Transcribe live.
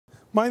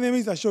My name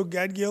is Ashok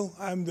Gadgil.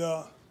 I'm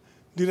the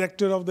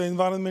director of the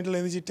Environmental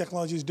Energy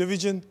Technologies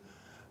Division.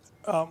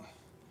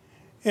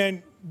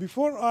 And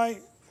before I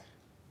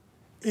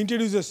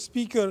introduce the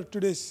speaker,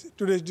 today's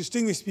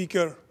distinguished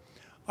speaker,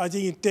 I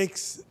think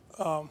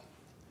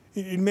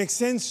it makes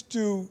sense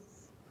to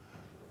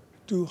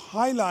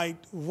highlight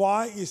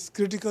why it's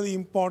critically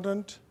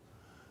important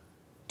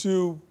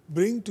to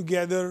bring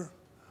together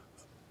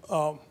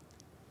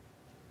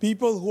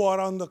people who are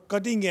on the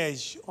cutting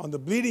edge, on the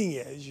bleeding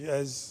edge,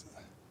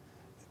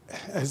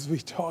 as we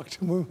talked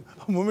a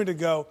moment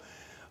ago,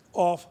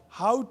 of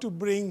how to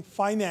bring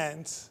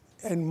finance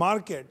and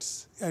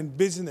markets and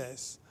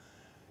business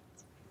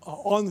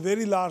on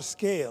very large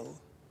scale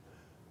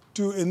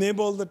to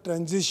enable the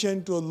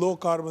transition to a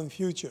low-carbon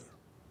future.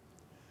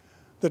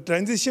 The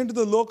transition to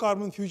the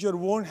low-carbon future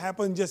won't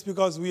happen just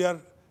because we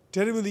are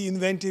terribly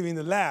inventive in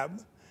the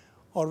lab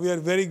or we are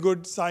very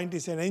good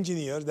scientists and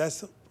engineers.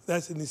 That's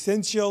an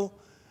essential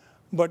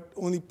but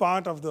only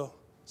part of the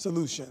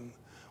solution.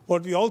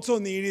 What we also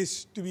need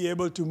is to be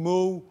able to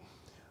move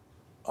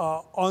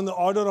on the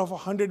order of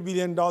 $100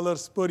 billion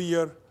per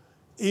year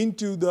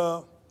into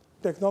the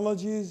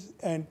technologies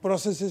and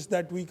processes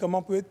that we come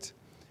up with,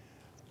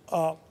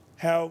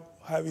 have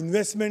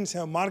investments,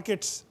 have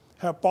markets,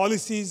 have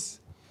policies,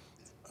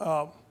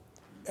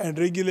 and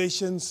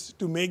regulations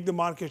to make the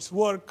markets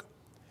work.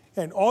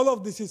 And all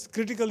of this is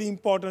critically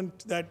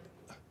important that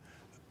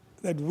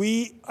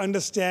we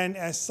understand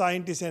as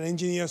scientists and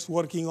engineers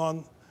working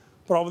on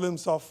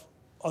problems of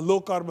a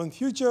low-carbon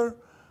future,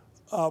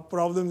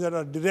 problems that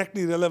are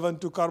directly relevant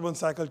to carbon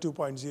cycle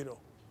 2.0.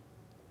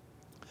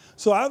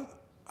 So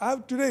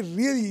I'm today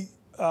really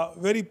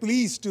very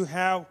pleased to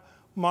have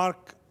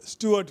Marc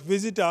Stuart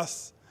visit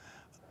us.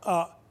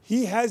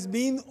 He has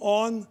been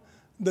on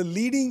the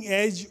leading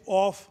edge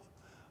of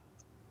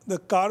the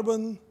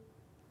carbon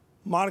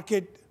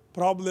market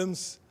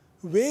problems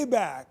way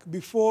back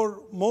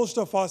before most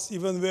of us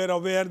even were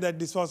aware that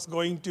this was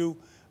going to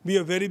be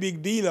a very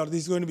big deal or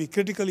this is going to be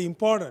critically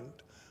important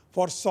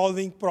for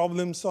solving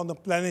problems on the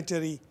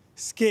planetary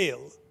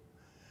scale.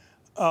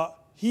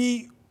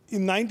 He,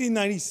 in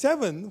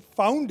 1997,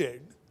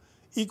 founded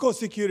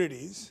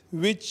EcoSecurities,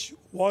 which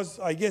was,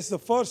 I guess, the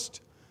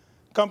first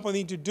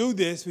company to do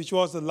this, which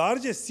was the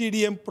largest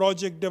CDM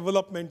project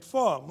development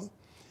firm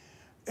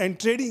and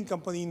trading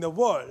company in the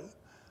world,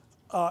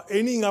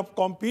 ending up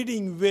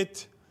competing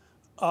with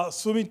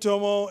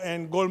Sumitomo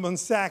and Goldman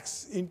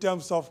Sachs in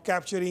terms of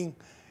capturing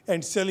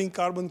and selling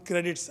carbon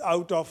credits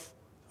out of,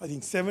 I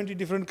think, 70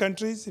 different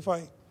countries, if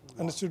I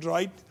understood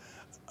right.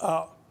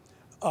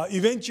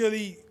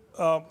 Eventually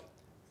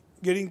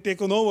getting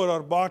taken over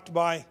or bought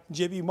by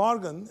JP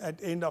Morgan at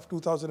the end of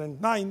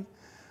 2009.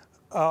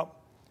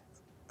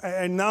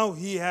 And now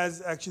he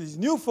has actually his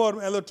new firm,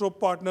 Allotrope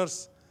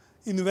Partners,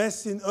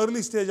 invests in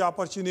early stage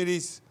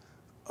opportunities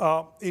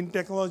in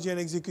technology and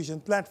execution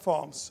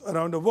platforms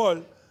around the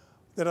world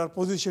that are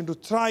positioned to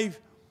thrive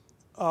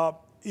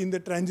in the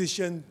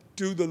transition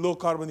to the low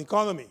carbon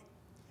economy.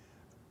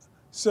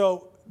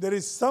 So there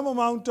is some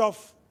amount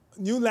of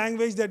new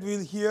language that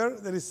we'll hear.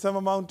 There is some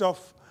amount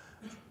of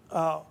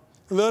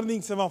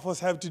learning some of us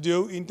have to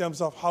do in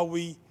terms of how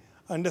we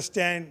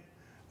understand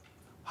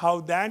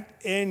how that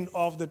end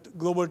of the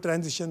global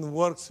transition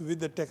works with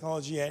the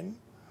technology end.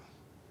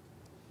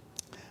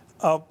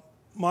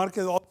 Marc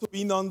has also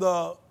been on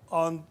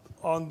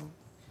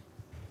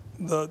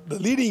the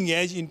leading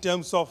edge in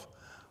terms of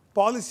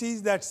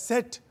policies that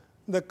set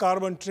the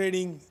carbon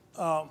trading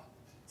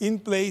in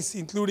place,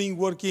 including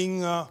working,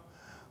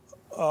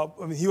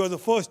 he was the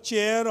first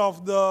chair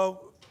of the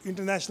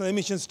International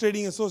Emissions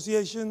Trading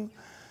Association,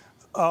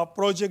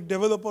 Project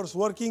Developers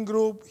Working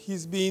Group.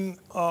 He's been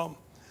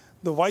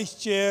the vice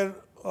chair,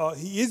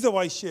 he is the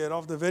vice chair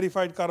of the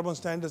Verified Carbon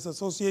Standards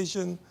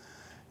Association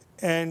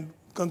and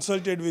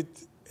consulted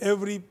with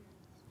every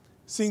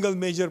single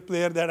major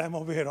player that I'm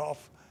aware of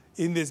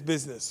in this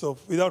business. So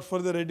without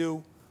further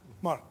ado,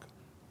 Marc.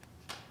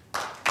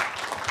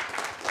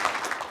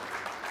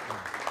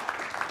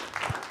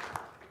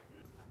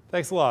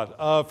 Thanks a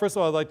lot. First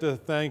of all, I'd like to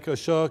thank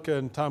Ashok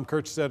and Tom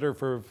Kirchstetter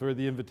for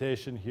the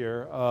invitation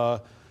here.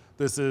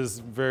 This is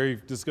going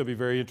to be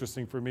very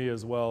interesting for me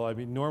as well. I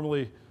mean,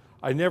 normally,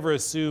 I never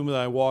assume that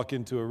I walk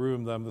into a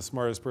room that I'm the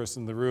smartest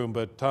person in the room,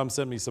 but Tom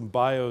sent me some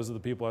bios of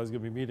the people I was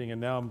going to be meeting, and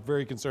now I'm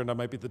very concerned I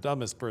might be the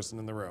dumbest person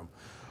in the room.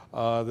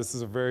 This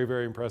is a very,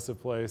 very impressive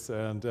place,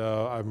 and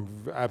I'm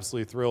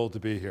absolutely thrilled to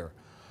be here.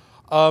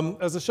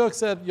 As Ashok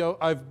said,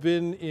 I've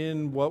been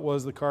in what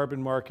was the carbon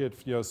market,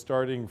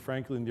 starting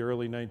frankly in the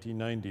early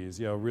 1990s,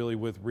 really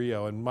with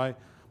Rio. And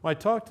my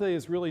talk today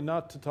is really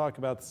not to talk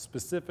about the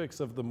specifics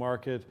of the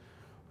market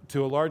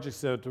to a large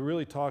extent, to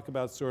really talk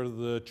about sort of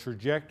the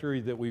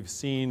trajectory that we've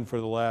seen for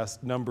the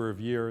last number of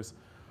years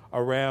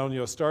around,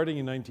 starting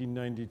in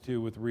 1992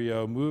 with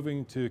Rio,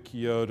 moving to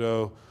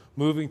Kyoto,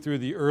 moving through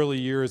the early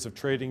years of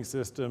trading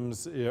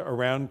systems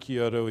around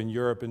Kyoto in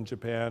Europe and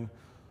Japan,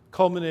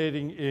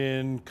 culminating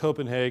in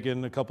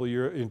Copenhagen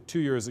 2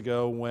 years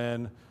ago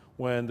when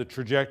when the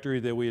trajectory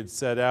that we had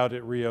set out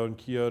at Rio and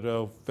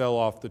Kyoto fell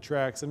off the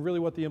tracks, and really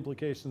what the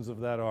implications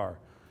of that are.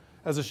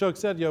 As Ashok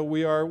said,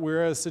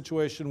 we're at a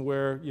situation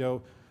where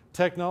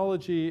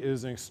technology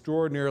is an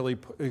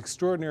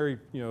extraordinary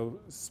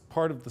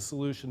part of the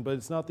solution, but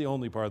it's not the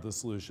only part of the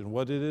solution.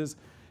 What it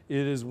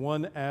is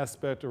one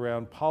aspect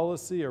around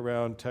policy,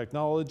 around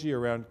technology,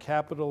 around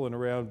capital, and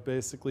around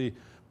basically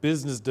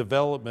business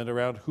development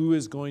around who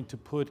is going to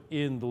put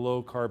in the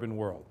low carbon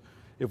world.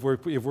 If we're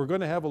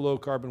going to have a low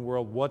carbon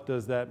world, what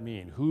does that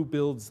mean? Who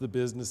builds the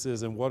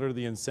businesses, and what are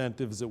the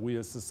incentives that we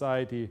as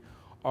society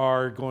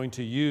are going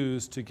to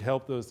use to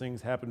help those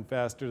things happen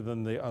faster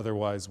than they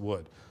otherwise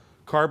would?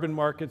 Carbon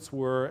markets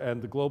were,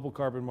 and the global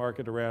carbon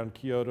market around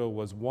Kyoto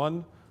was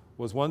one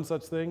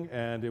such thing,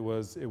 and it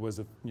was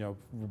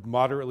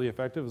moderately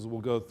effective, as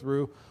we'll go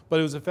through, but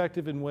it was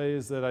effective in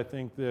ways that I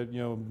think that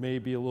may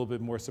be a little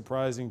bit more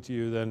surprising to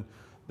you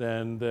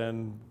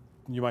than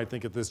you might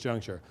think at this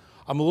juncture.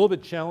 I'm a little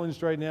bit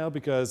challenged right now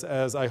because,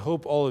 as I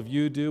hope all of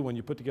you do, when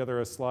you put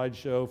together a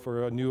slideshow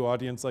for a new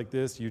audience like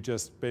this, you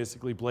just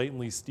basically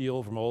blatantly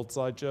steal from old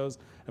slideshows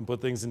and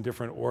put things in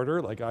different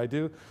order like I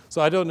do.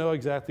 So I don't know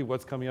exactly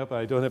what's coming up.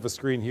 I don't have a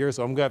screen here,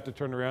 so I'm gonna have to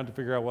turn around to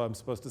figure out what I'm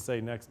supposed to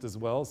say next as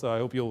well. So I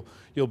hope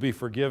you'll be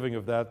forgiving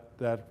of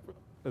that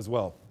as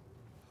well.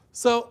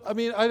 So, I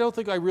mean, I don't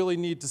think I really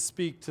need to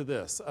speak to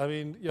this. I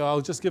mean,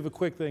 I'll just give a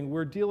quick thing.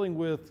 We're dealing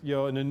with,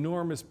 an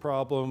enormous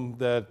problem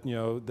that,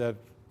 that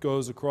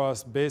goes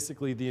across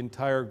basically the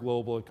entire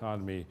global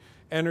economy: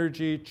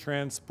 energy,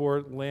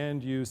 transport,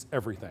 land use,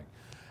 everything.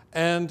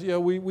 And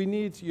we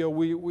need,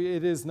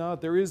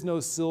 there is no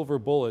silver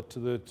bullet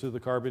to the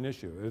carbon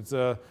issue. It's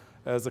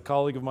as a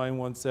colleague of mine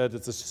once said,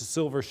 it's a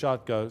silver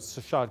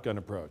shotgun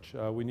approach.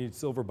 We need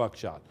silver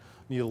buckshot.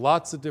 We need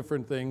lots of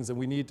different things, and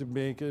we need to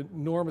make an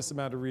enormous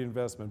amount of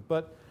reinvestment.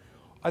 But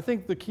I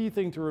think the key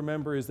thing to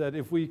remember is that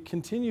if we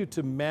continue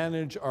to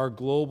manage our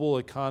global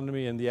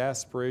economy and the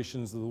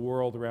aspirations of the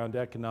world around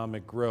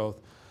economic growth,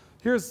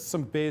 here's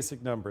some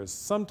basic numbers.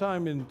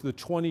 Sometime in the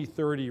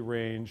 2030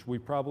 range, we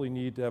probably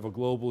need to have a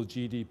global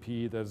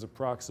GDP that is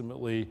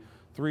approximately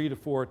 3 to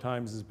 4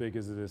 times as big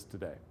as it is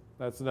today.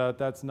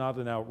 That's not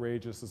an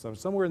outrageous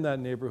assumption, somewhere in that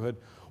neighborhood,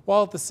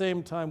 while at the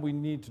same time we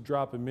need to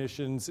drop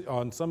emissions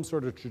on some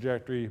sort of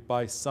trajectory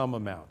by some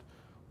amount.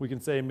 We can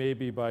say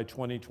maybe by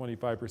 20,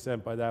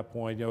 25% by that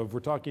point. If we're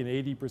talking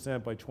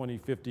 80% by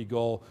 2050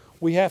 goal,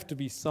 we have to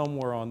be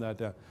somewhere on that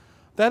down.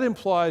 That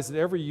implies that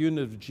every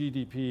unit of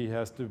GDP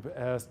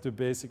has to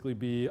basically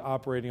be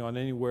operating on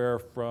anywhere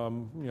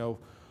from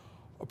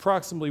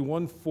approximately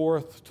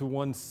 1/4 to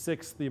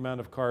 1/6 the amount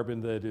of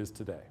carbon that it is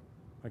today.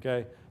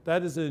 Okay,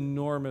 that is an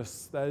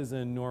enormous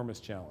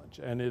challenge,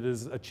 and it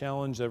is a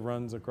challenge that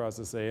runs across,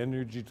 let's say,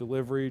 energy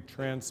delivery,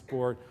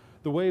 transport,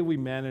 the way we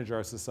manage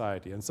our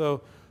society, and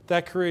so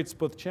that creates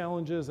both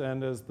challenges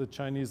and, as the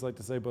Chinese like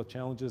to say, both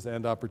challenges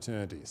and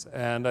opportunities.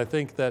 And I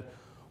think that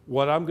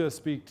what I'm going to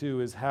speak to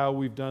is how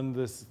we've done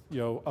this,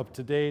 up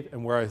to date,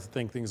 and where I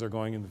think things are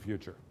going in the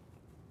future.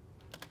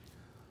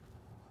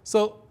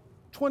 So,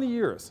 20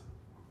 years,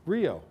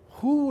 Rio.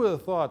 Who would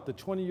have thought that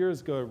 20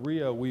 years ago at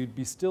Rio we'd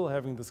be still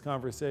having this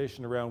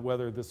conversation around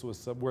whether this was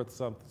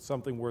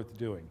something worth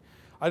doing?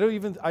 I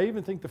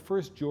even think the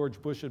first George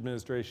Bush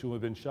administration would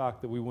have been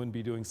shocked that we wouldn't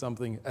be doing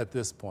something at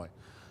this point.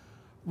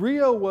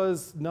 Rio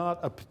was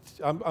not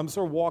I'm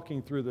sort of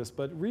walking through this,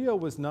 but Rio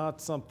was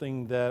not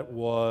something that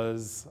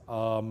was,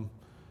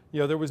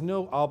 there was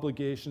no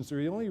obligation. So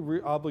the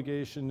only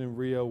obligation in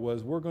Rio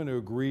was we're going to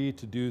agree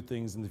to do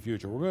things in the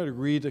future. We're going to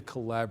agree to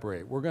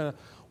collaborate. We're going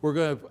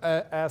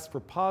to ask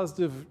for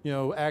positive,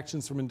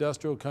 actions from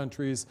industrial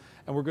countries,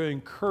 and we're going to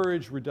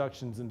encourage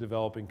reductions in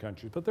developing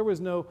countries. But there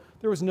was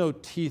no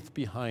teeth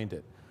behind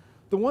it.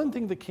 The one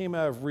thing that came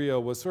out of Rio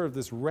was sort of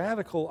this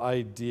radical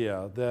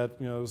idea that,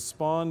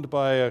 spawned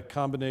by a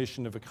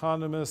combination of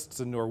economists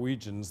and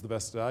Norwegians, the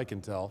best that I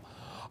can tell,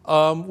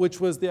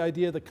 which was the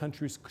idea that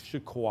countries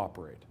should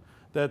cooperate,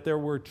 that there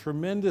were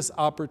tremendous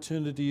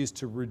opportunities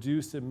to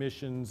reduce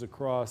emissions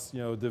across,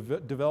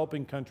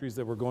 developing countries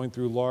that were going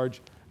through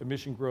large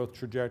emission growth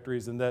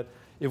trajectories, and that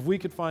if we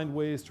could find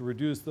ways to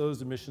reduce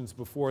those emissions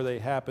before they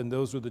happen,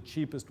 those were the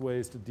cheapest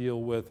ways to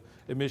deal with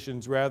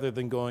emissions, rather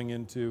than going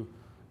into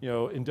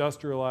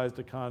industrialized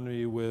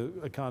economy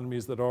with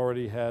economies that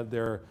already had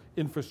their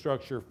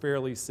infrastructure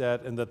fairly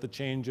set, and that the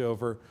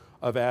changeover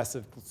of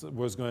assets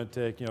was going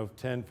to take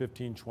 10,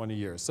 15, 20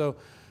 years. So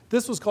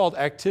this was called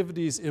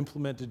activities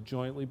implemented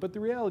jointly, but the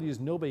reality is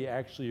nobody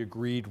actually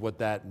agreed what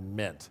that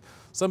meant.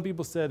 Some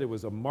people said it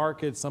was a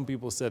market, some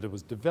people said it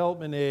was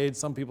development aid,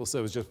 some people said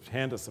it was just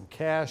hand us some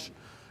cash,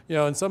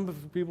 and some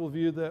people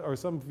viewed that, or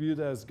some viewed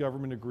that as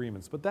government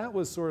agreements. But that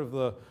was sort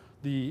of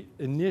the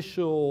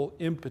initial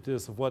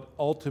impetus of what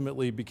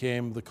ultimately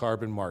became the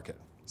carbon market.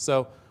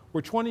 So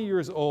we're 20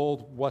 years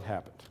old. What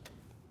happened?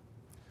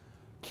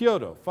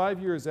 Kyoto,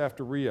 5 years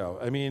after Rio.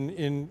 I mean,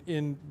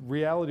 in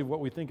reality, what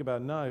we think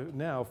about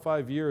now,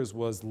 5 years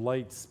was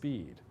light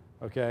speed,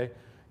 okay?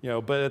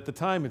 But at the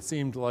time, it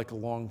seemed like a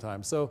long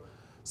time. So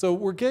So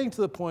we're getting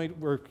to the point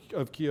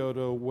of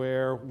Kyoto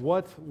where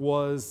what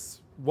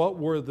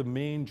were the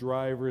main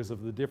drivers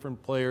of the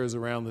different players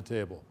around the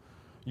table?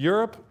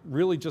 Europe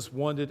really just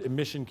wanted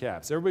emission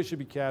caps. Everybody should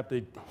be capped.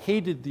 They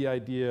hated the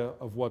idea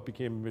of what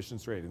became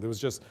emissions trading. There was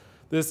just,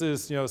 this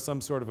is some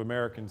sort of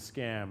American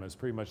scam is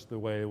pretty much the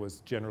way it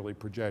was generally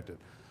projected.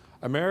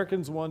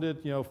 Americans wanted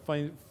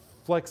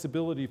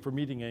flexibility for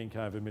meeting any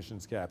kind of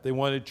emissions cap. They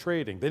wanted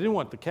trading. They didn't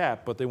want the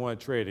cap, but they wanted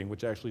trading,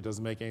 which actually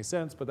doesn't make any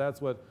sense, but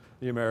that's what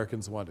the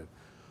Americans wanted.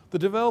 The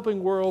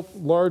developing world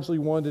largely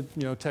wanted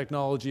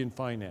technology and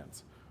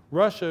finance.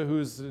 Russia,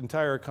 whose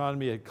entire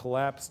economy had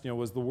collapsed,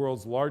 was the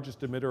world's largest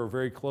emitter, or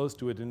very close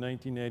to it in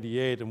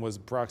 1988, and was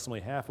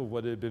approximately half of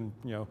what it had been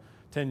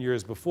 10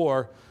 years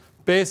before,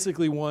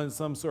 basically wanted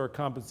some sort of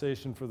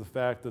compensation for the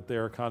fact that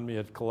their economy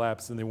had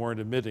collapsed and they weren't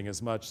emitting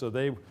as much, so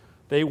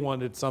they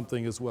wanted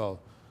something as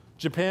well.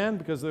 Japan,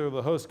 because they were the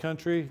host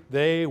country,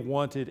 they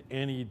wanted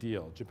any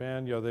deal.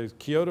 Japan, the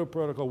Kyoto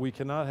Protocol, we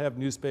cannot have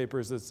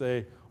newspapers that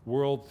say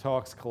world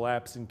talks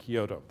collapse in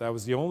Kyoto. That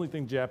was the only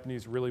thing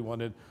Japanese really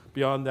wanted.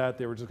 Beyond that,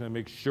 they were just going to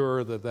make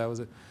sure that that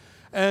was it.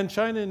 And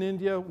China and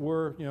India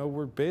were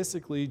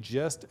basically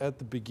just at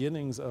the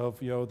beginnings of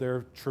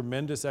their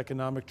tremendous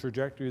economic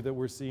trajectory that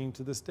we're seeing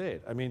to this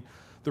date. I mean,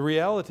 the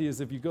reality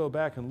is, if you go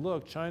back and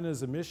look,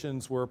 China's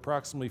emissions were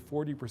approximately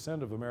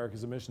 40% of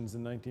America's emissions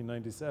in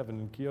 1997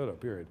 in Kyoto,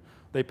 period.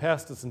 They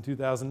passed us in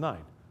 2009,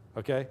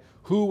 okay?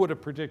 Who would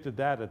have predicted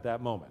that at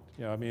that moment?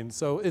 I mean,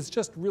 so it's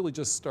just really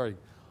just starting.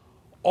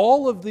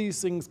 All of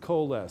these things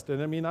coalesced,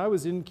 and I mean, I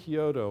was in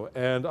Kyoto,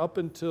 and up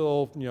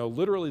until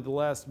literally the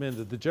last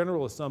minute, the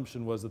general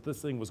assumption was that this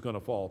thing was going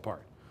to fall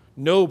apart.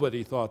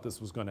 Nobody thought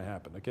this was going to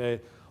happen, okay?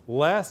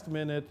 Last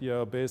minute,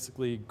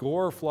 basically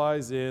Gore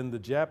flies in, the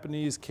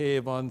Japanese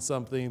cave on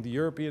something, the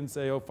Europeans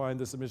say, oh, fine,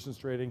 this emissions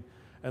trading,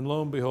 and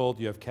lo and behold,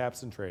 you have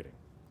caps and trading.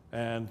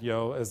 And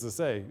as I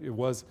say,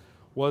 was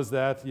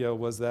that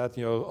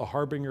a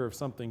harbinger of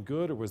something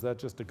good, or was that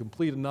just a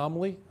complete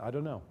anomaly? I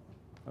don't know.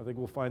 I think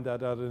we'll find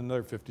that out in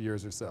another 50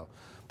 years or so.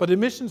 But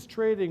emissions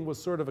trading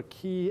was sort of a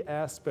key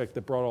aspect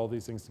that brought all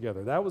these things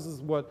together. That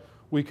was what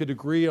we could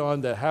agree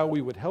on, that how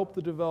we would help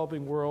the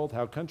developing world,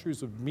 how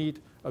countries would meet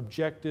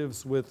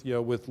objectives with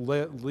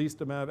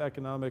least amount of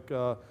economic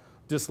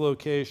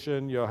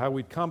dislocation, how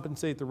we'd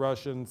compensate the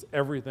Russians.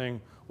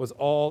 Everything was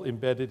all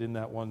embedded in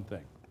that one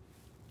thing.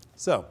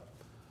 So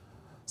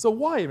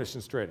why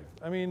emissions trading?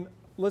 I mean,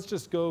 let's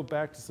just go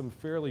back to some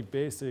fairly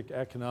basic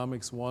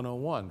economics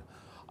 101.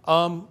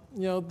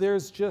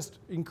 There's just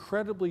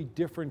incredibly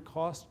different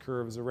cost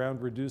curves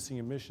around reducing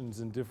emissions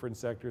in different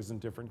sectors in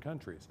different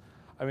countries.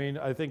 I mean,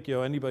 I think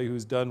anybody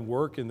who's done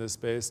work in this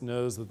space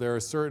knows that there are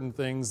certain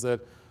things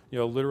that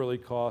literally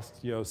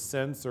cost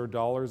cents or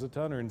dollars a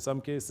ton, or in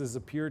some cases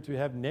appear to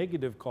have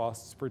negative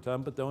costs per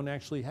ton, but don't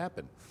actually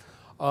happen.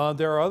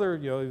 There are other,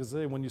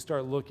 when you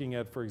start looking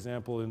at, for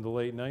example, in the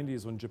late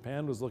 90s when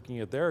Japan was looking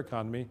at their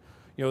economy,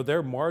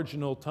 their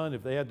marginal ton,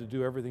 if they had to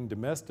do everything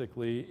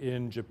domestically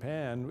in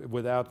Japan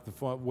without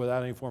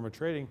any form of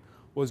trading,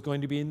 was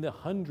going to be in the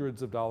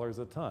hundreds of dollars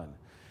a ton.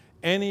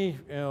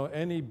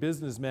 Any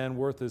businessman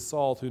worth his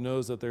salt who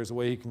knows that there's a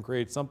way he can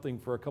create something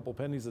for a couple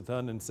pennies a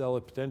ton and sell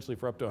it potentially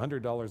for up to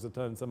 $100 a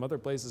ton in some other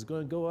place is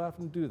going to go off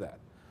and do that.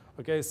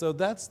 Okay, so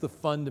that's the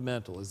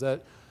fundamental, is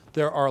that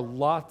there are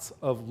lots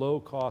of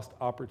low-cost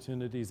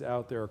opportunities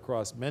out there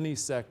across many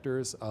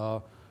sectors.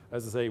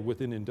 As I say,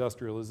 within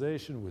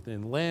industrialization,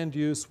 within land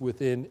use,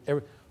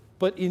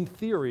 but in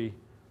theory,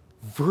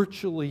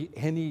 virtually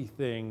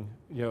anything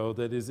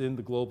that is in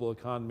the global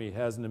economy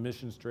has an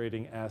emissions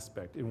trading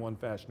aspect in one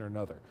fashion or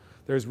another.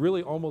 There's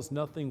really almost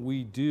nothing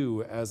we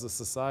do as a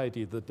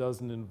society that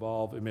doesn't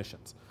involve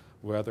emissions,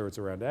 whether it's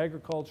around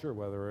agriculture,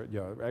 whether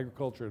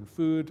agriculture and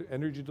food,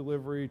 energy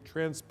delivery,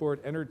 transport,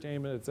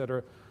 entertainment, et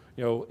cetera.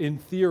 In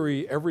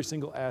theory, every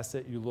single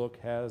asset you look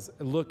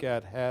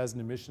at has an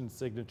emissions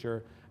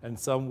signature and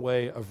some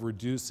way of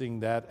reducing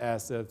that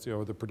asset's,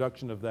 the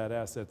production of that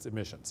asset's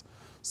emissions.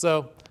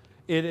 So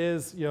it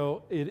is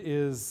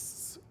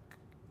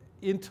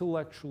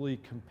intellectually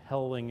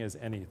compelling as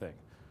anything.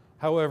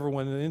 However,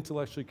 when an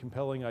intellectually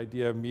compelling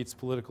idea meets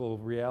political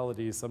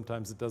reality,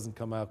 sometimes it doesn't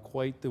come out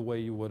quite the way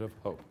you would have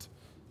hoped.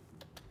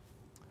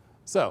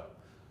 So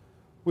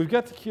we've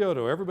got to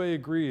Kyoto. Everybody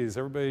agrees.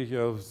 Everybody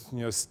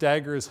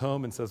staggers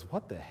home and says,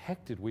 "What the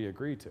heck did we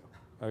agree to?"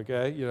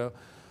 Okay,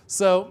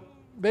 So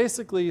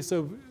basically,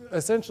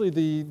 essentially,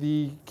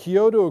 the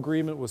Kyoto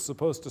Agreement was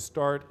supposed to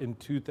start in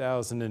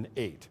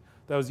 2008.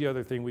 That was the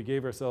other thing. We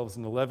gave ourselves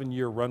an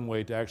 11-year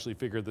runway to actually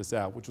figure this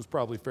out, which was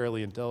probably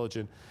fairly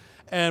intelligent.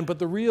 But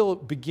the real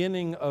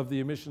beginning of the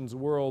emissions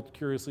world,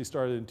 curiously,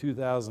 started in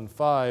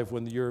 2005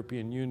 when the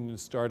European Union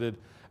started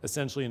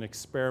essentially an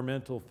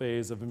experimental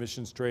phase of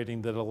emissions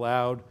trading that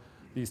allowed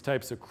these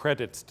types of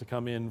credits to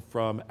come in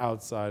from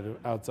outside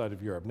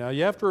of Europe. Now,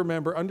 you have to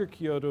remember, under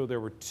Kyoto, there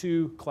were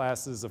two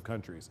classes of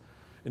countries: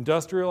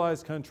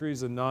 industrialized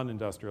countries and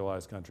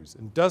non-industrialized countries.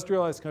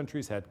 Industrialized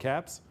countries had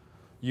caps: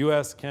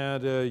 US,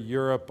 Canada,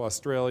 Europe,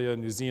 Australia,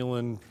 New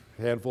Zealand,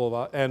 handful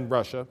of, and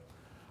Russia.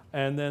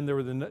 And then there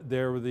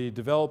were the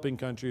developing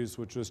countries,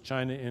 which was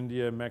China,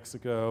 India,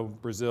 Mexico,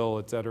 Brazil,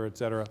 et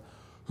cetera,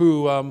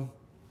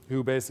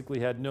 who basically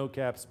had no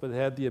caps, but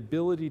had the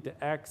ability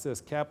to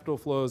access capital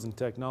flows and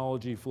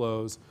technology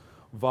flows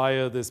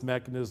via this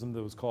mechanism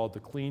that was called the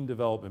Clean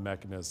Development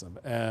Mechanism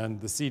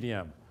and the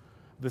CDM.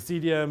 The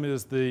CDM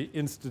is the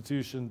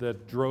institution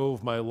that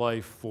drove my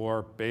life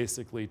for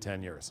basically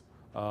 10 years.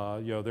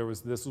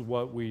 This is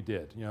what we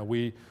did.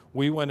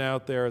 We went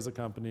out there as a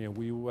company and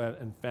we went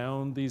and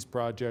found these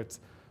projects,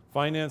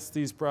 financed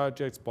these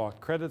projects, bought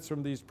credits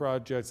from these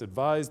projects,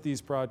 advised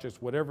these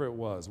projects, whatever it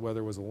was, whether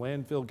it was a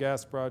landfill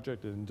gas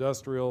project, an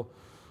industrial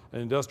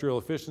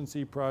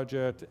efficiency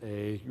project,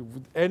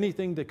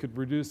 anything that could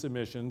reduce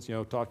emissions,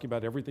 talking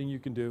about everything you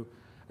can do,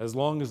 as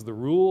long as the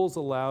rules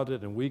allowed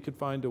it and we could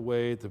find a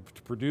way to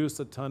produce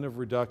a ton of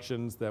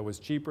reductions that was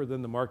cheaper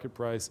than the market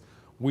price,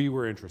 we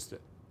were interested,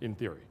 in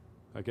theory,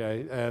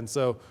 okay? And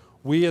so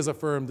we as a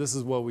firm, this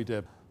is what we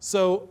did.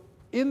 So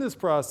in this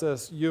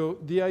process,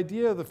 the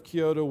idea of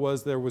Kyoto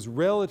was there was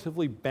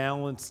relatively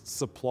balanced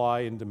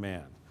supply and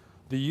demand.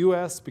 The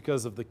US,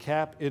 because of the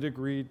cap it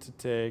agreed to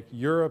take,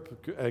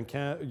 Europe,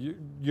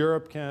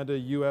 Canada,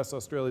 US,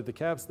 Australia, the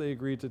caps they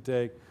agreed to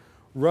take,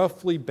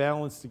 roughly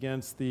balanced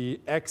against the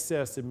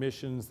excess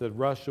emissions that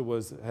Russia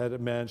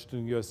had managed to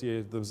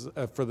negotiate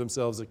for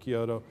themselves at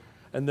Kyoto,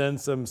 and then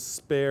some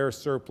spare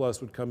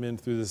surplus would come in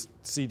through this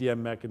CDM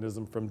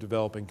mechanism from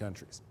developing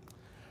countries.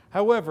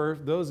 However,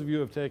 those of you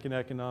who have taken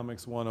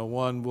Economics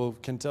 101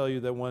 can tell you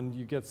that when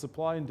you get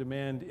supply and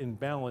demand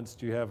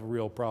imbalanced, you have a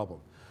real problem.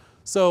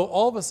 So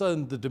all of a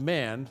sudden, the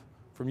demand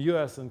from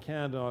US and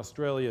Canada and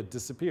Australia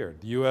disappeared.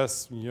 The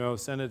US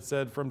Senate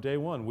said from day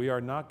one, we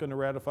are not going to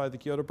ratify the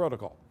Kyoto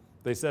Protocol.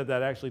 They said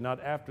that actually not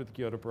after the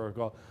Kyoto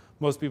Protocol.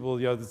 Most people,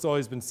 it's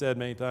always been said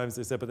many times,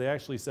 they said, but they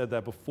actually said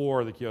that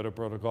before the Kyoto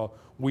Protocol.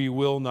 We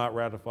will not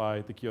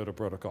ratify the Kyoto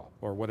Protocol,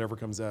 or whatever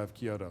comes out of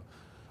Kyoto.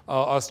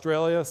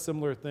 Australia,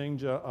 similar thing,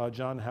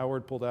 John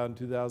Howard pulled out in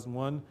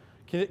 2001.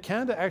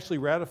 Canada actually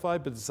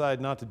ratified but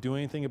decided not to do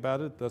anything about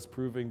it, thus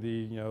proving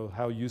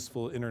how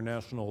useful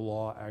international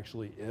law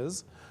actually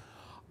is.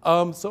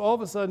 So all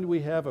of a sudden we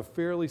have a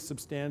fairly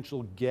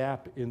substantial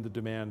gap in the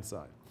demand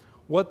side.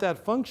 What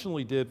that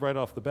functionally did right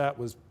off the bat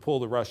was pull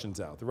the Russians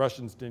out. The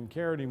Russians didn't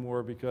care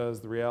anymore because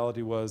the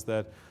reality was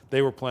that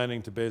they were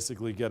planning to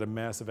basically get a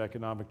massive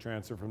economic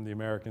transfer from the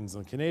Americans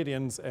and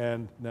Canadians,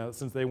 and now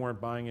since they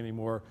weren't buying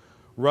anymore,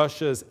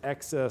 Russia's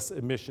excess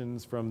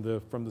emissions from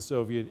the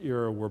Soviet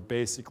era were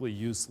basically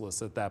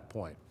useless at that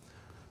point.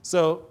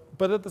 So,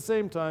 but at the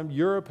same time,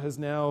 Europe has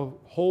now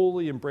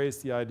wholly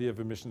embraced the idea of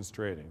emissions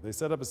trading. They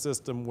set up a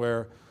system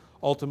where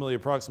ultimately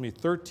approximately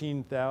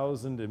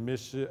 13,000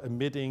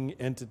 emitting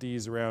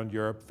entities around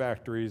Europe,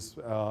 factories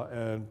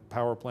and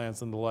power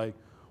plants and the like,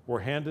 were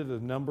handed a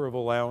number of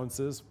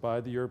allowances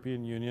by the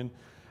European Union,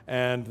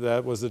 and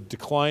that was a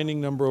declining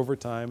number over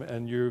time,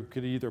 and you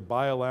could either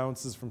buy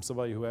allowances from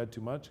somebody who had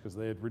too much because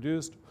they had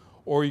reduced,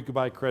 or you could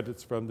buy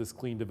credits from this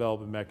clean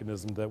development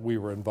mechanism that we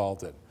were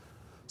involved in.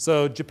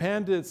 So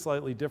Japan did it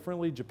slightly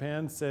differently.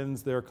 Japan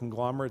sends their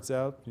conglomerates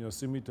out,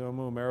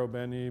 Sumitomo,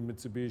 Marubeni,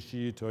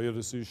 Mitsubishi, Toyota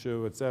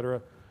Tsusho, et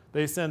cetera.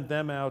 They sent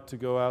them out to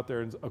go out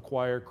there and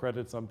acquire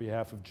credits on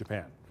behalf of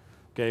Japan.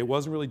 Okay, it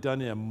wasn't really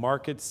done in a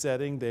market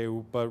setting,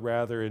 but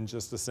rather in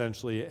just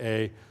essentially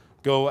a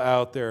go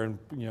out there and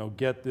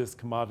get this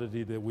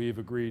commodity that we've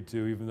agreed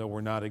to, even though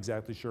we're not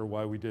exactly sure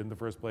why we did in the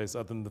first place,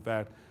 other than the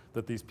fact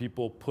that these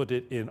people put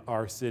it in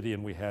our city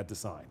and we had to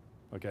sign.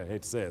 Okay, I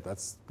hate to say it,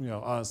 that's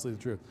honestly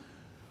the truth.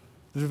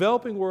 The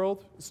developing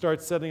world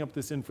starts setting up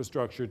this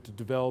infrastructure to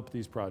develop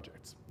these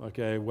projects,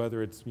 okay?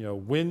 Whether it's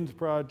wind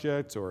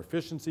projects or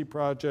efficiency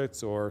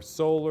projects or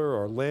solar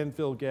or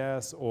landfill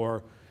gas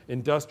or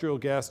industrial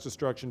gas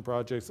destruction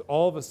projects,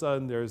 all of a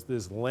sudden there's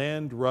this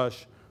land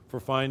rush for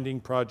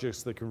finding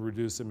projects that can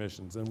reduce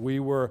emissions, and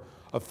we were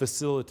a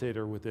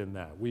facilitator within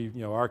that.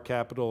 Our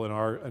capital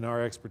and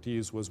our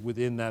expertise was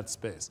within that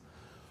space.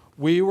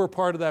 We were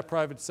part of that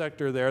private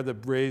sector there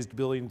that raised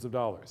billions of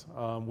dollars.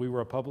 We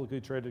were a publicly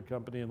traded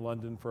company in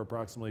London for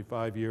approximately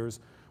 5 years.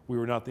 We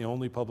were not the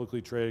only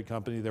publicly traded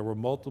company. There were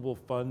multiple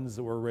funds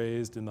that were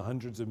raised in the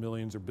hundreds of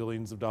millions or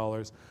billions of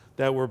dollars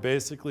that were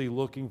basically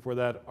looking for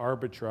that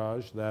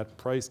arbitrage, that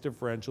price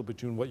differential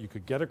between what you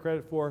could get a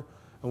credit for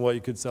and what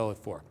you could sell it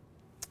for.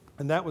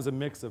 And that was a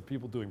mix of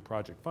people doing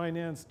project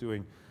finance,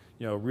 doing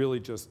really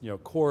just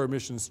core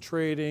emissions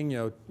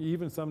trading,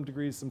 even some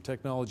degrees some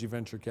technology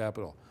venture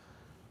capital.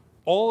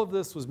 All of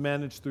this was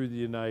managed through the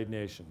United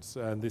Nations.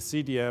 And the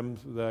CDM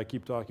that I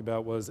keep talking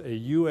about was a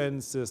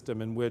UN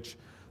system in which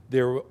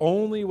there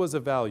only was a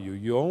value.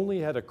 You only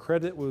had a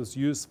credit was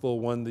useful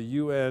when the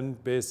UN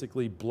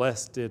basically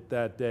blessed it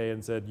that day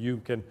and said, you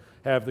can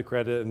have the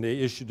credit, and they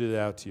issued it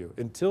out to you.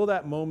 Until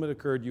that moment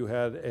occurred, you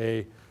had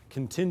a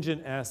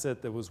contingent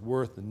asset that was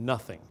worth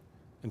nothing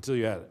until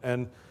you had it.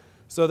 And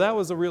so that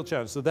was a real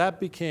challenge. So that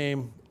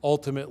became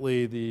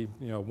ultimately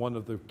one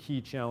of the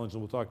key challenges,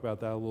 and we'll talk about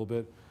that a little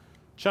bit.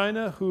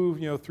 China,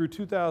 who, through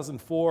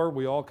 2004,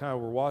 we all kind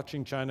of were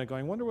watching China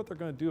going, wonder what they're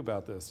going to do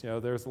about this.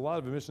 There's a lot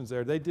of emissions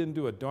there. They didn't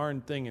do a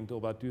darn thing until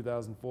about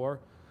 2004.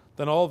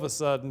 Then all of a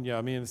sudden,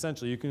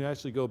 essentially you can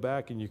actually go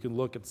back and you can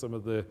look at some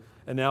of the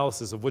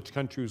analysis of which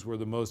countries were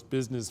the most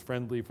business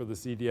friendly for the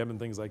CDM and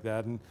things like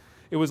that. And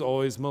it was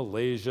always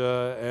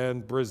Malaysia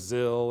and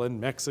Brazil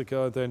and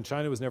Mexico. Then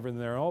China was never in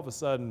there. And all of a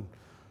sudden,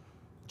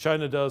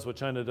 China does what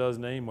China does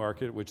in any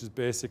market, which is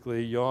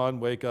basically yawn,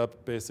 wake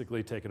up,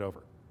 basically take it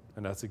over.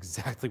 And that's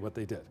exactly what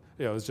they did.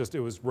 It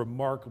was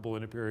remarkable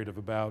in a period of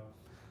about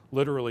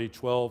literally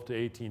 12 to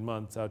 18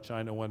 months how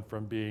China went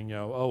from being,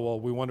 oh, well,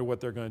 we wonder what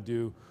they're going to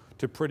do,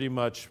 to pretty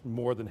much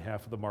more than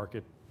half of the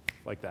market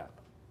like that.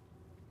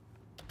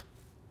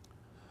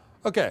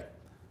 Okay,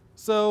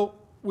 so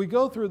we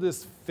go through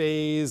this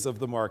phase of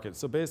the market.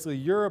 So basically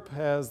Europe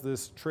has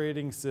this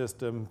trading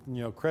system,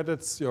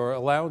 credits or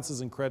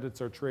allowances and credits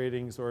are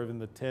trading sort of in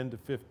the 10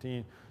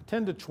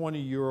 to 20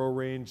 euro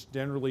range,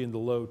 generally in the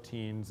low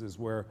teens is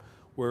where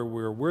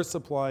we're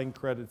supplying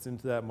credits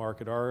into that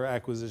market. Our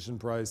acquisition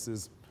price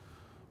is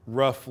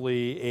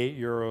roughly 8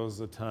 euros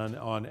a ton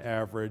on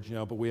average,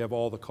 but we have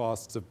all the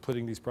costs of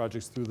putting these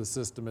projects through the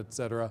system, et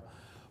cetera.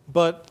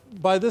 But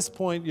by this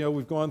point,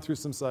 we've gone through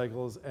some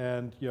cycles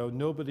and,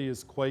 nobody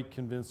is quite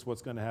convinced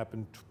what's going to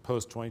happen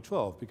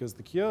post-2012 because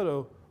the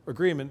Kyoto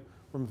Agreement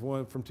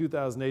from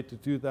 2008 to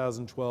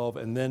 2012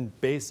 and then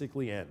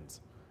basically ends.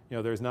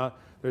 There's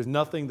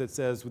nothing that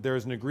says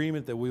there's an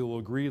agreement that we will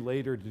agree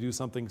later to do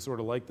something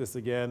sort of like this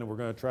again, and we're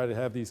going to try to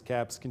have these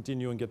caps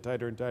continue and get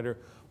tighter and tighter.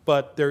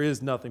 But there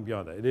is nothing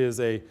beyond that.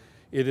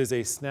 It is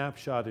a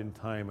snapshot in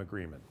time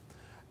agreement.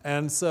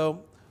 And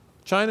so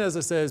China, as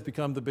I said, has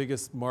become the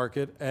biggest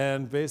market,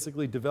 and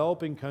basically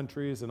developing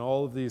countries and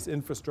all of these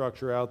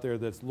infrastructure out there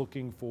that's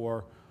looking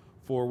for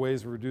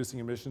ways of reducing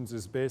emissions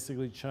is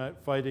basically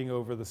fighting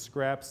over the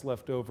scraps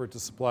left over to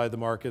supply the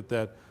market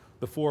that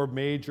the four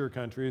major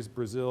countries,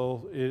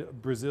 Brazil,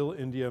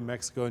 India,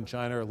 Mexico, and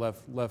China are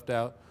left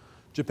out.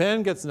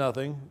 Japan gets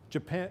nothing.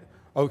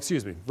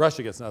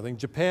 Russia gets nothing.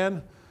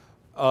 Japan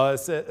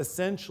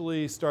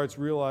essentially starts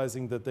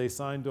realizing that they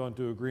signed on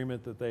to an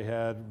agreement that they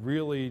had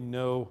really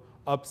no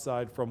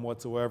upside from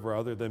whatsoever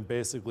other than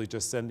basically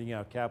just sending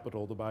out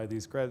capital to buy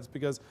these credits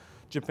because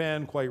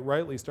Japan quite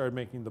rightly started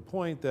making the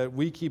point that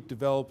we keep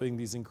developing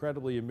these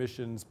incredibly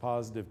emissions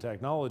positive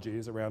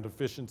technologies around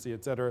efficiency,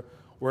 et cetera.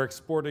 We're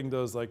exporting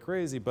those like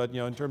crazy, but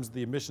in terms of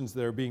the emissions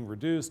that are being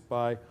reduced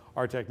by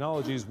our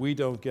technologies, we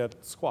don't get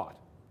squat,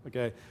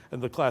 okay?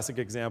 And the classic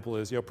example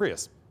is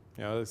Prius.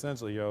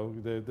 Essentially,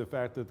 the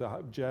fact that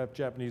the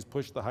Japanese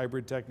pushed the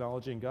hybrid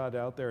technology and got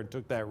out there and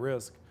took that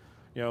risk,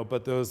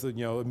 but those,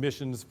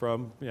 emissions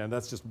from, and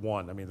that's just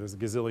one. I mean, there's a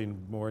gazillion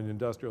more in the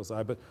industrial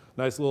side, but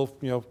nice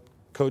little,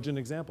 cogent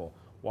example.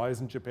 Why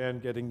isn't Japan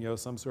getting,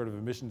 some sort of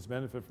emissions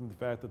benefit from the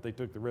fact that they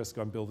took the risk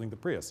on building the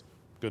Prius?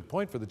 Good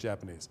point for the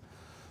Japanese.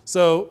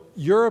 So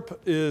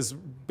Europe is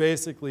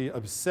basically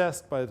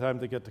obsessed by the time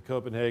they get to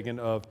Copenhagen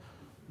of,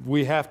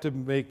 we have to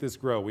make this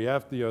grow. We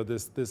have to,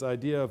 this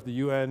idea of the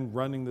UN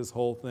running this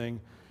whole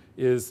thing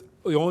is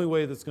the only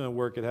way that's going to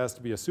work. It has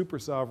to be a super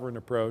sovereign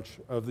approach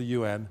of the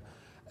UN.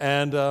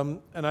 And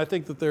I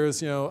think that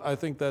there's, I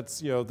think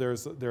that's,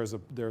 there's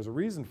a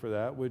reason for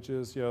that, which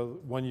is,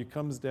 when it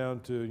comes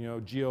down to,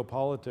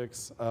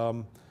 geopolitics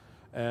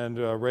and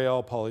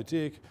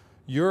realpolitik,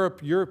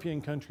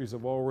 European countries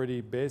have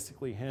already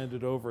basically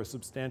handed over a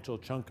substantial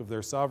chunk of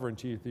their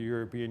sovereignty to the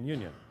European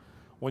Union.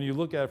 When you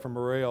look at it from a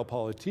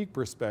realpolitik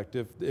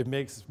perspective, it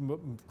makes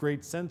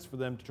great sense for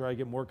them to try to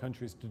get more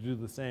countries to do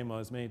the same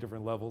on as many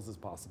different levels as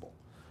possible.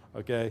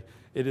 Okay,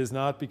 it is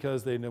not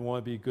because they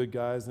want to be good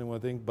guys and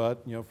one thing,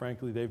 but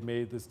frankly, they've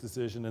made this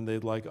decision and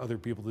they'd like other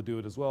people to do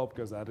it as well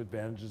because that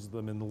advantages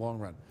them in the long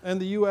run.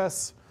 And the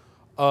U.S.,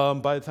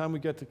 by the time we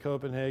get to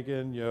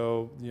Copenhagen,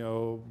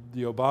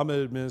 the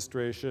Obama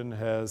administration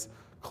has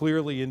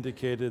clearly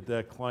indicated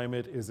that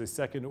climate is a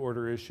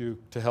second-order issue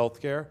to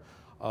healthcare.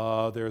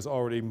 There's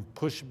already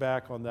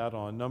pushback on that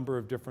on a number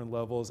of different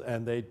levels,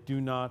 and they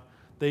do not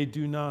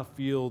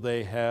feel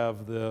they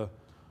have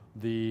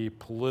the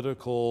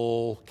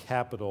political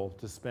capital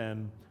to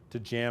spend to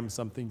jam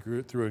something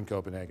through in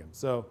Copenhagen.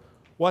 So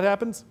what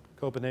happens?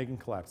 Copenhagen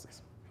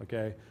collapses,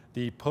 okay?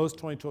 The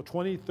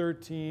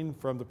post-2013,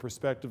 from the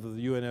perspective of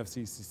the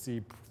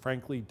UNFCCC,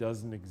 frankly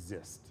doesn't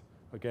exist,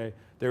 okay?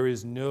 There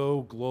is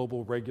no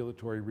global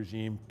regulatory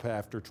regime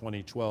after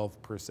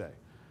 2012 per se.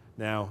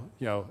 Now,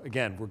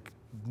 again, we're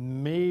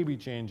maybe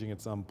changing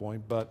at some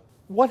point, but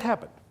what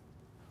happened?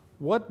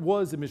 What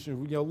was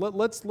emission?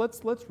 Let's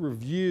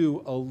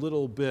review a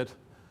little bit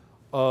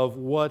of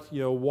what,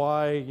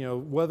 why,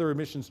 whether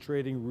emissions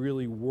trading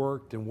really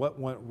worked and what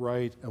went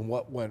right and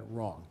what went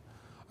wrong.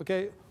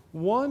 Okay,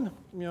 one,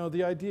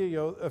 the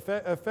idea,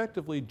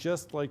 effectively,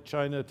 just like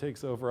China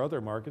takes over other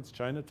markets,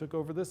 China took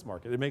over this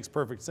market. It makes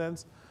perfect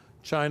sense.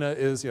 China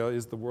is,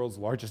 is the world's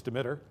largest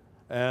emitter,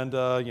 and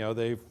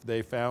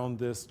they found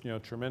this,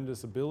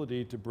 tremendous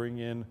ability to bring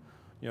in,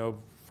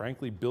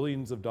 frankly,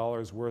 billions of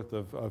dollars worth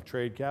of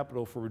trade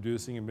capital for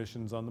reducing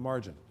emissions on the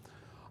margin.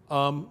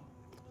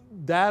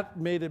 that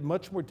made it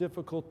much more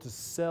difficult to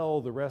sell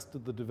the rest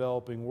of the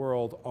developing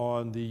world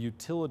on the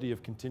utility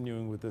of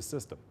continuing with this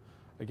system.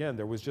 Again,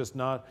 there was just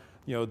not,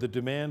 the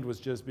demand was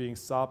just being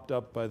sopped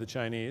up by the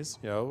Chinese.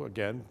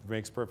 Again,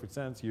 makes perfect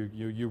sense.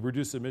 You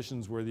reduce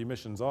emissions where the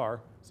emissions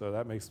are, so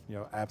that makes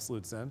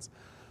absolute sense.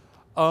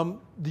 The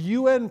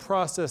UN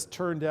process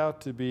turned out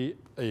to be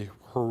a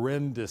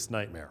horrendous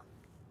nightmare.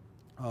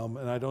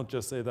 And I don't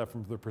just say that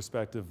from the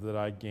perspective that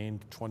I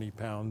gained 20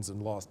 pounds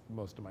and lost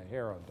most of my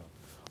hair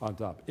on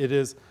top.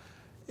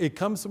 It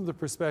comes from the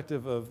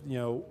perspective of,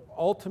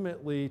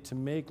 ultimately to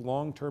make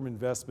long-term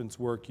investments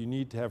work, you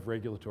need to have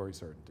regulatory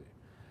certainty.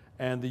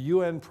 And the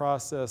UN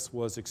process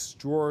was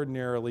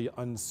extraordinarily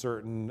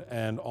uncertain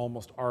and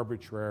almost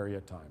arbitrary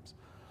at times.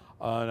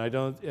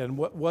 And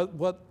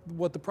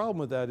what the problem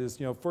with that is,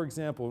 for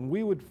example, when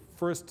we would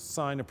first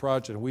sign a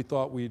project, we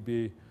thought we'd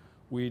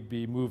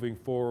be moving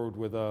forward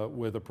with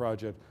a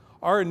project.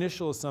 Our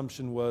initial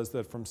assumption was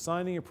that from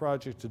signing a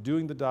project to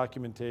doing the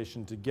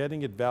documentation to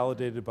getting it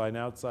validated by an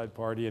outside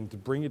party and to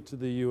bring it to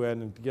the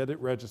UN and to get it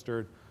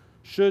registered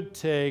should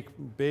take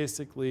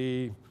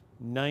basically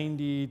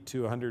 90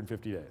 to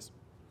 150 days.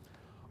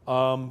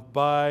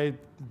 By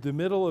the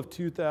middle of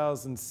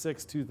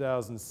 2006,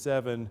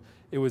 2007,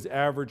 it was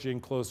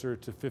averaging closer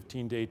to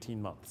 15 to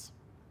 18 months,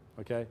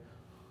 okay?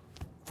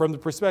 From the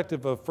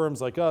perspective of firms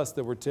like us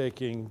that were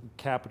taking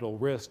capital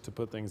risk to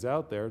put things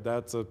out there,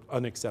 that's an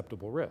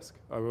unacceptable risk.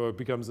 It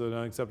becomes an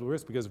unacceptable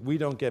risk because we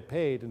don't get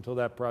paid until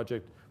that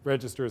project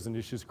registers and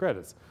issues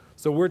credits.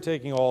 So we're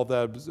taking all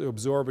that,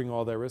 absorbing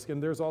all that risk,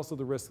 and there's also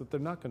the risk that they're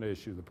not going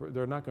to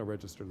they're not going to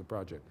register the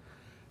project.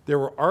 There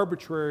were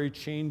arbitrary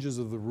changes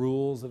of the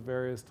rules at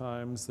various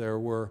times.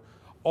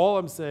 All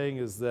I'm saying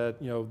is that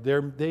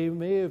they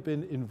may have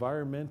been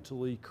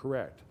environmentally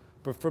correct.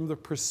 But from the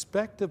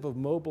perspective of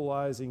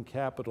mobilizing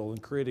capital and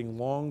creating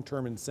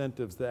long-term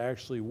incentives that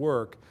actually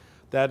work,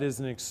 that is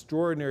an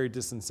extraordinary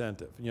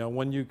disincentive.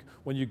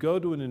 When you go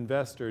to an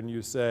investor and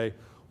you say,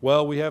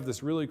 well, we have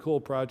this really cool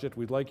project,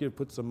 we'd like you to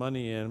put some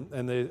money in,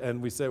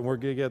 and we say we're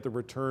going to get the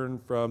return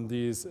from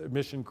these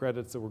emission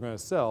credits that we're going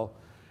to sell,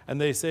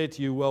 and they say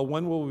to you, well,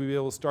 when will we be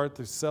able to start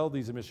to sell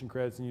these emission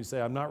credits? And you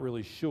say, I'm not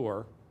really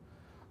sure.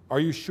 Are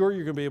you sure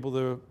you're going to be able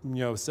to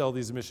sell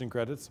these emission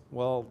credits?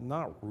 Well,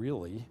 not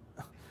really.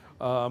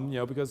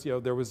 Because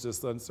there was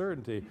just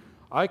uncertainty.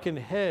 I can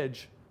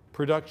hedge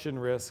production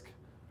risk.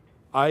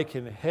 I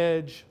can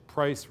hedge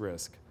price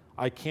risk.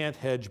 I can't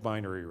hedge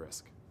binary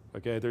risk.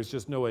 Okay, there's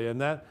just no way, and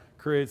that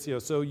creates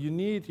So you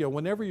need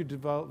whenever you're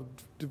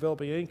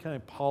developing any kind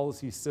of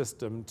policy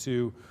system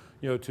to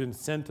to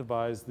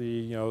incentivize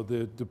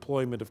the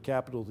deployment of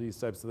capital to these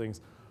types of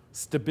things,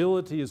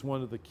 stability is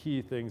one of the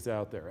key things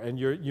out there, and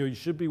you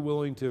should be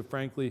willing to,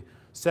 frankly,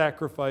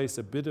 sacrifice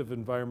a bit of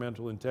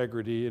environmental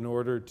integrity in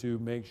order to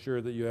make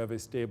sure that you have a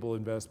stable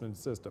investment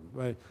system.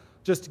 Right?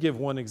 Just to give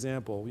one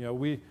example,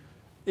 we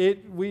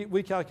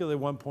calculated at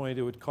one point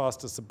it would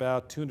cost us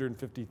about 200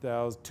 to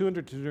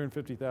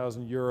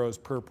 250,000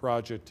 euros per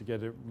project to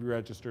get it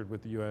registered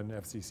with the UN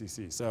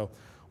FCCC. So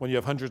when you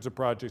have hundreds of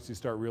projects, you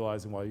start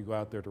realizing why you go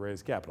out there to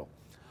raise capital.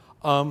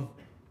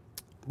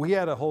 We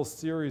had a whole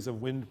series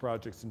of wind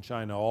projects in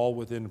China, all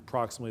within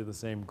approximately the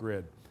same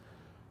grid.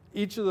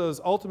 Each of those,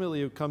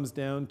 ultimately, it comes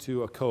down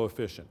to a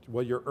coefficient,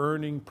 what you're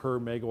earning per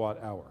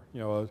megawatt hour.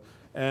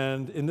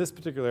 And in this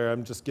particular area,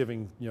 I'm just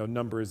giving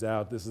numbers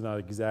out. This is not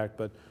exact,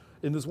 but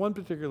in this one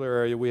particular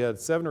area, we had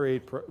 7 or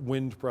 8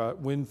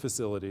 wind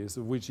facilities,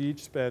 of which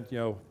each spent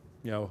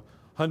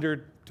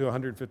 100 to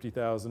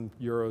 150,000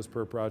 euros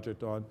per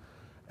project on,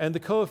 and the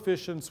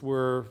coefficients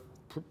were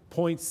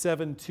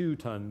 0.72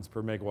 tons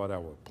per megawatt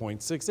hour,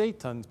 0.68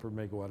 tons per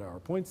megawatt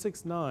hour,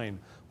 0.69,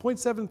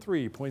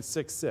 0.73,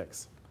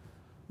 0.66.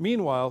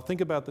 Meanwhile, think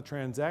about the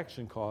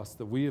transaction costs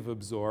that we have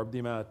absorbed, the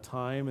amount of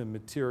time and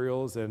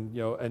materials and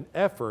an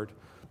effort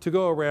to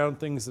go around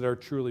things that are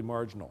truly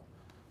marginal.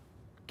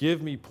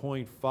 Give me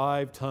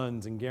 0.5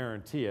 tons and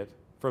guarantee it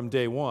from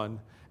day one,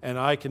 and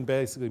I can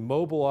basically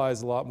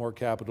mobilize a lot more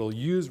capital,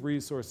 use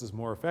resources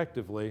more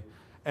effectively,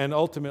 and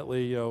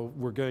ultimately,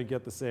 we're going to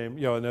get the same,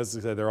 and as I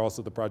said, there are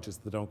also the projects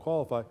that don't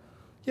qualify.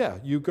 Yeah,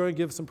 you're going to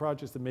give some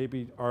projects that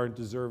maybe aren't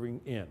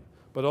deserving in.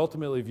 But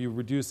ultimately, if you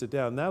reduce it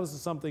down, that was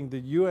something the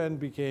UN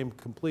became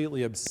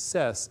completely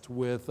obsessed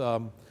with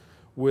the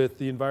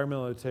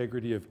environmental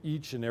integrity of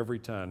each and every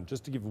ton.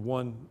 Just to give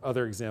one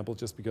other example,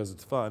 just because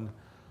it's fun,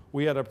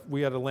 we had a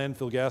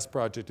landfill gas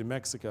project in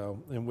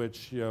Mexico in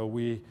which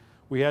we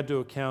had to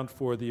account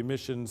for the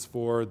emissions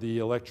for the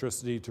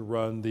electricity to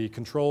run the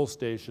control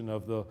station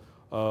of the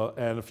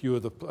and a few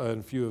of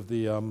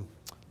the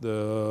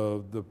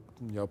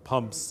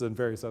pumps and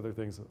various other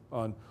things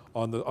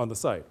on the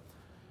site.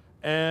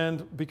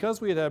 And because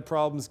we had had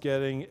problems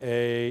getting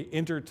a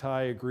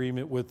intertie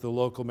agreement with the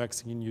local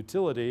Mexican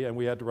utility and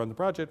we had to run the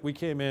project, we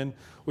came in,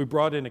 we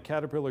brought in a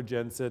Caterpillar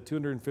genset,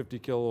 250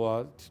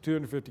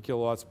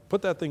 kilowatts,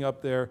 put that thing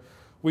up there.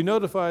 We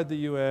notified the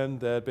UN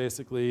that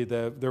basically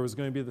that there was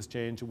going to be this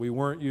change. We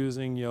weren't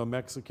using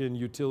Mexican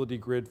utility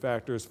grid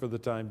factors for the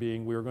time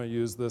being. We were going to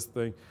use this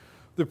thing.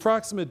 The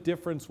approximate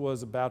difference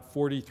was about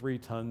 43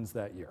 tons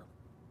that year.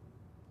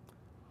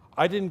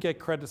 I didn't get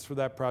credits for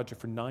that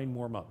project for 9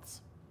 more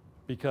months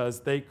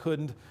because they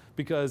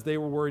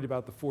were worried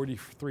about the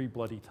 43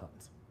 bloody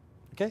tons.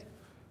 Okay?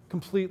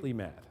 Completely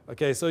mad.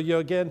 Okay, so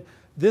again,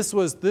 this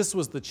was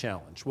the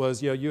challenge,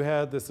 was you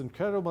had this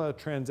incredible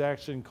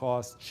transaction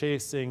cost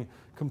chasing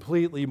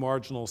completely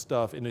marginal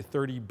stuff in a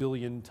 30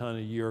 billion ton a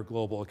year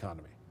global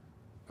economy.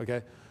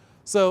 Okay?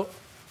 So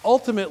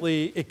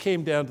ultimately, it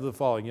came down to the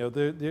following.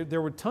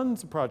 There were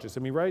tons of projects. I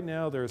mean, right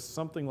now, there's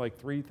something like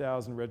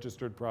 3,000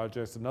 registered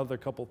projects, another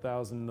couple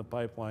thousand in the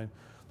pipeline.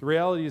 The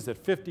reality is that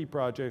 50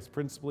 projects,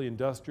 principally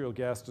industrial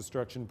gas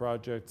destruction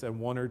projects, and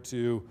 1 or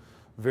 2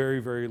 very,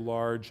 very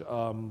large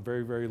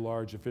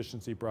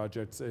efficiency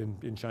projects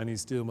in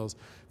Chinese steel mills.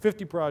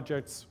 50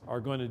 projects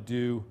are going to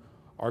do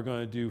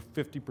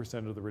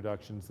 50% of the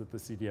reductions that the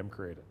CDM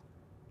created.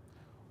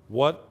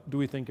 What do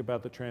we think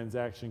about the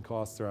transaction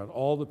costs around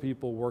all the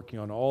people working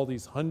on all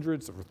these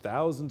hundreds or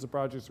thousands of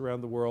projects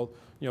around the world,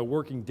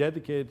 working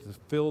dedicated to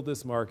fill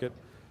this market?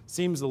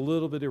 Seems a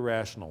little bit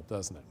irrational,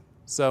 doesn't it?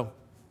 So,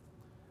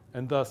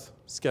 and thus,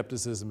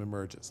 skepticism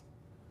emerges.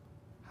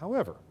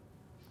 However,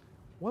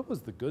 what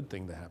was the good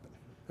thing to happen?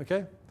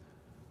 Okay?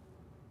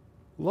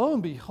 Lo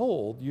and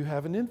behold, you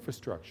have an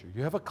infrastructure.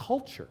 You have a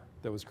culture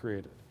that was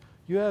created.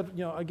 You had,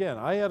 again,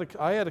 I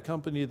had a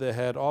company that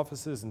had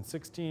offices in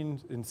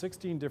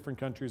 16 different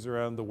countries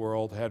around the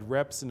world, had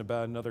reps in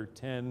about another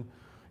 10,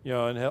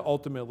 and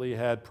ultimately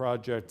had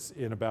projects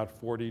in about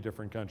 40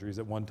 different countries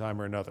at one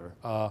time or another.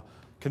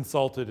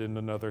 Consulted in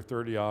another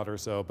 30 odd or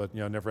so, but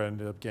never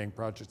ended up getting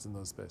projects in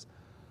those space.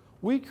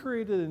 We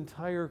created an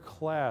entire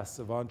class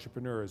of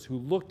entrepreneurs who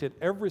looked at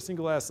every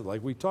single asset,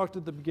 like we talked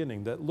at the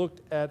beginning, that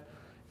looked at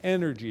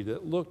energy,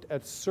 that looked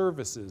at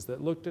services,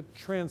 that looked at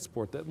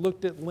transport, that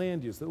looked at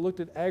land use, that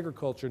looked at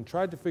agriculture, and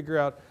tried to figure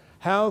out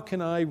how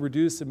can I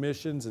reduce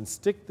emissions and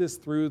stick this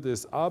through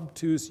this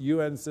obtuse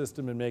UN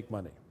system and make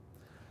money.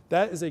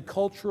 That is a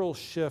cultural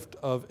shift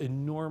of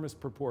enormous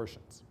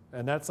proportions.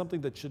 And that's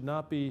something that should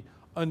not be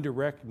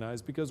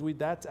under-recognized because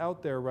that's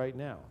out there right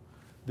now.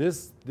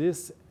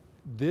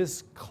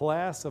 This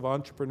class of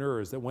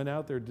entrepreneurs that went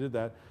out there and did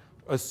that,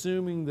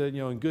 assuming that,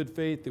 in good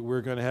faith that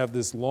we're going to have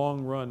this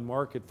long-run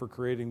market for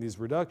creating these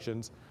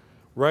reductions,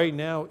 right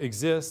now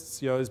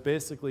exists, is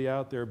basically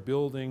out there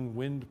building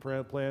wind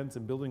plants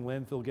and building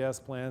landfill gas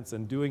plants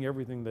and doing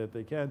everything that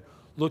they can,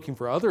 looking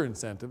for other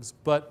incentives.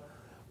 But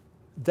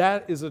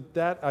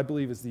that I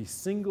believe is the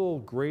single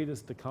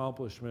greatest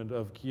accomplishment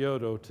of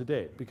Kyoto to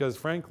date, because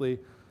frankly,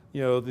 the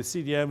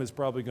CDM is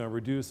probably going to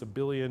reduce 1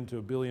 billion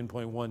to 1.1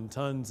 billion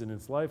tons in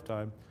its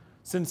lifetime.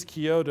 Since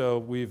Kyoto,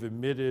 we've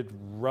emitted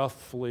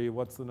roughly,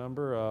 what's the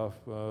number?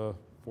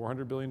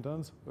 400 billion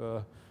tons?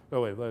 Oh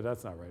wait,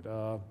 that's not right.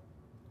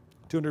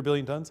 200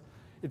 billion tons?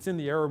 It's in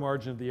the error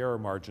margin of the error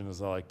margin,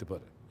 as I like to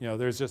put it.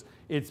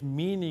 It's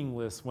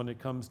meaningless when it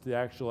comes to the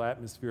actual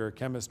atmospheric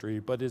chemistry,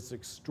 but it's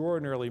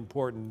extraordinarily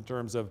important in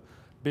terms of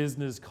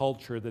business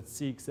culture that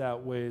seeks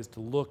out ways to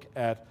look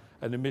at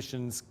an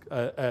emissions,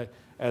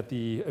 at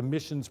the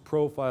emissions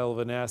profile of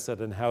an asset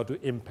and how to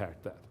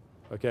impact that.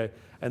 Okay,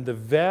 and the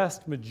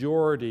vast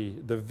majority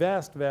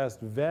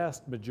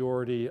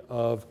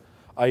of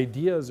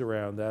ideas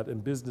around that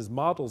and business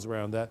models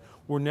around that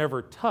were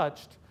never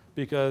touched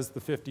because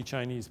the 50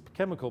 Chinese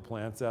chemical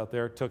plants out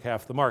there took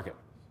half the market.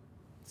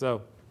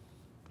 So,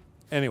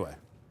 anyway,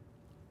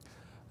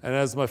 and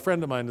as my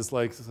friend of mine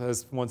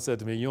has once said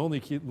to me, you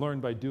only learn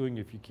by doing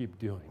if you keep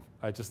doing.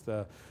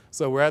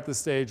 So we're at the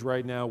stage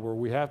right now where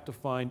we have to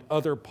find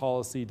other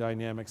policy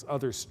dynamics,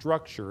 other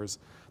structures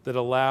that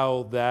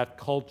allow that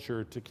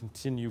culture to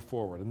continue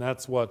forward. And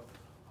that's what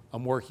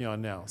I'm working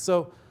on now.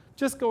 So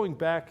just going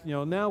back,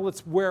 now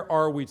where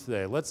are we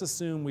today? Let's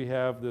assume we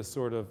have this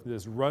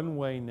this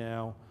runway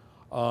now.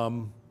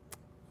 I'll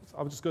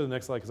just go to the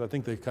next slide because I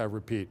think they kind of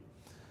repeat.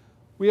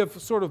 We have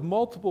sort of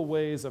multiple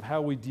ways of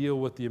how we deal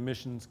with the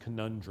emissions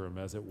conundrum,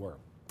 as it were,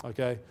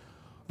 okay?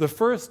 The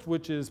first,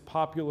 which is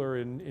popular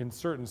in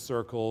certain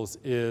circles,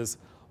 is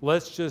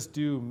let's just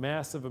do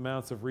massive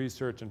amounts of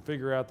research and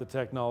figure out the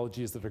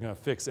technologies that are going to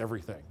fix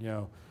everything.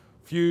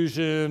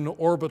 Fusion,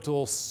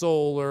 orbital,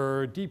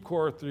 solar, deep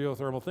core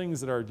geothermal, things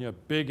that are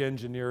big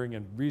engineering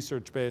and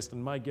research based.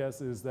 And my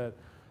guess is that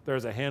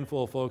there's a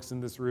handful of folks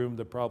in this room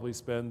that probably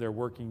spend their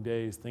working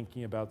days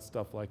thinking about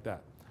stuff like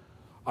that.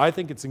 I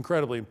think it's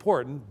incredibly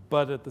important,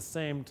 but at the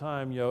same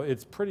time,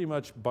 it's pretty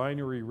much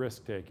binary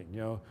risk taking.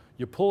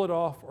 You pull it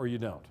off or you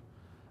don't.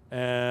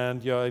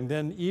 And, and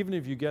then even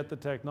if you get the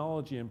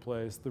technology in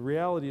place, the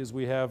reality is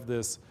we have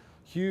this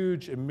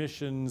huge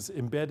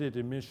embedded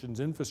emissions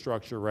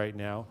infrastructure right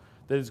now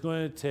that is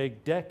going to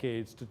take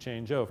decades to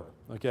change over,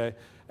 okay?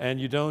 And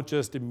you don't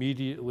just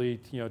immediately,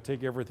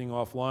 take everything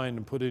offline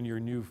and put in your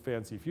new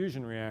fancy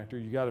fusion reactor.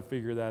 You got to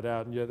figure that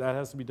out, and that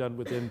has to be done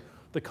within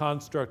the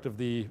construct of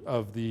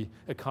the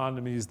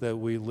economies that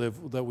we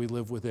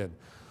live within.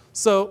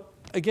 So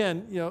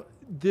again,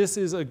 this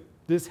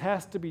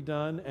has to be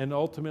done, and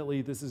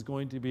ultimately this is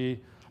going to be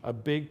a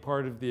big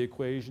part of the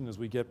equation as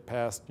we get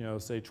past,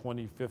 say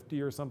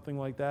 2050 or something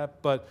like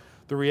that. But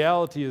the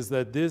reality is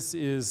that this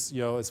is,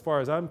 as far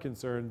as I'm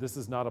concerned, this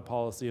is not a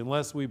policy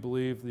unless we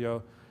believe,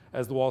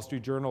 as the Wall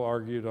Street Journal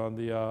argued on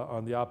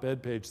the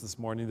op-ed page this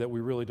morning, that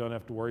we really don't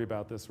have to worry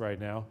about this right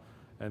now,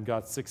 and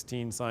got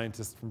 16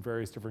 scientists from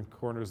various different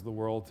corners of the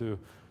world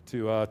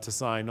to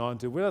sign on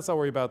to. Well, let's not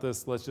worry about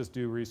this. Let's just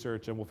do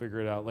research and we'll figure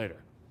it out later.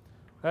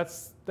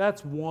 That's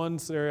one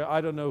scenario.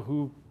 I don't know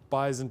who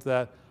buys into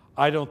that.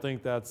 I don't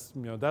think that's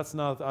that's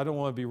not. I don't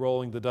want to be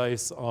rolling the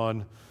dice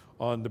on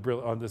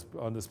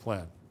this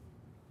plan.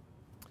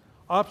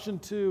 Option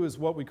 2 is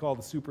what we call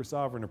the super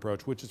sovereign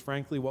approach, which is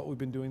frankly what we've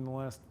been doing the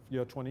last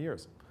 20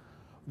 years.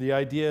 The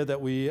idea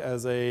that we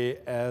as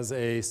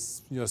a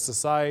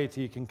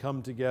society can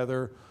come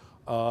together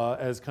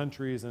as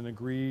countries and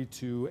agree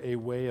to a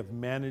way of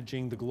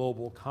managing the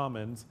global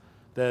commons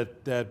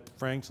that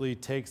frankly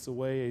takes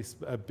away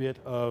a bit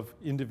of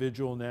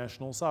individual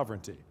national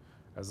sovereignty.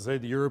 As I say,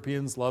 the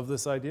Europeans love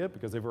this idea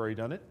because they've already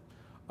done it.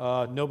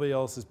 Nobody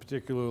else is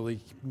particularly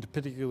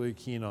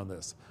keen on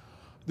this.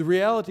 The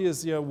reality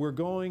is, we're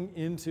going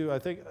into, I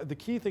think the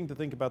key thing to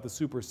think about the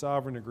super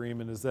sovereign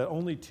agreement is that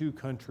only 2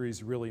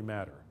 countries really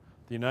matter,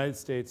 the United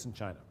States and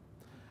China.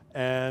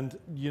 And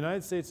the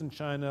United States and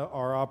China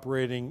are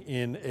operating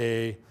in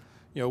a,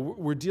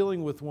 we're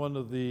dealing with one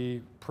of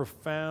the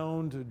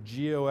profound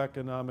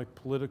geoeconomic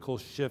political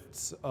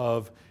shifts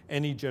of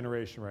any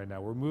generation right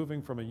now. We're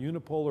moving from a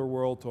unipolar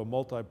world to a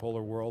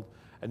multipolar world,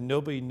 and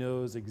nobody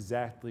knows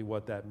exactly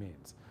what that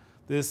means.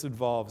 This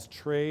involves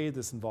trade,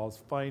 this involves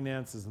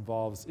finance, this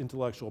involves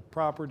intellectual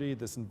property,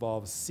 this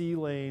involves sea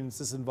lanes,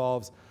 this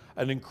involves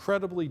an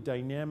incredibly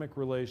dynamic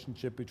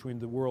relationship between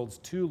the world's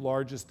 2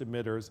 largest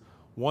emitters,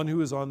 one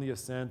who is on the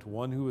ascent,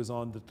 one who is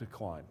on the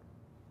decline.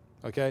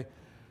 Okay?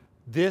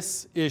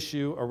 This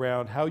issue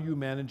around how you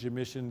manage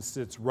emissions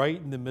sits right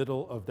in the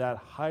middle of that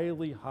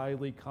highly,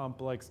 highly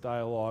complex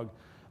dialogue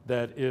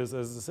that is,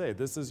 as I say,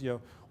 this is,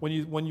 when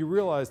you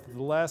realize that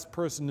the last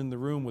person in the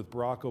room with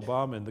Barack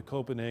Obama in the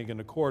Copenhagen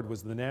Accord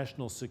was the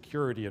National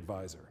Security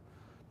Advisor,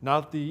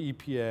 not the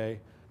EPA,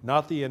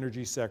 not the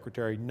Energy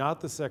Secretary, not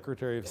the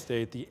Secretary of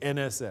State, the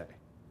NSA,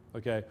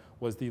 okay,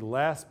 was the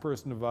last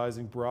person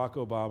advising Barack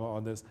Obama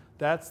on this.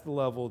 That's the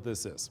level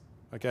this is,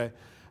 okay?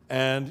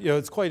 And,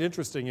 it's quite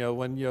interesting,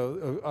 when,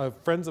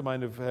 friends of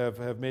mine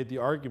have made the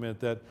argument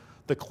that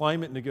the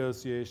climate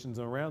negotiations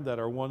around that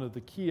are one of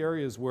the key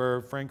areas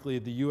where, frankly,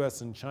 the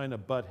U.S. and China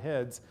butt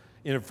heads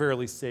in a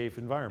fairly safe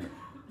environment.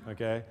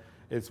 Okay,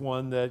 it's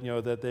one that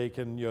that they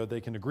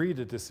can agree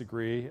to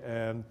disagree,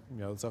 and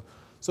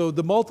so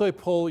the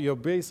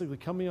multipolar, basically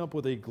coming up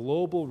with a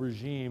global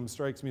regime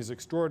strikes me as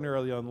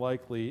extraordinarily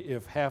unlikely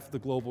if half the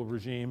global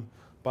regime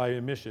by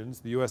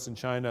emissions, the U.S. and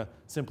China,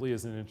 simply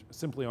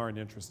aren't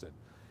interested.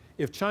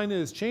 If China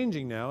is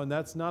changing now, and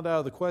that's not out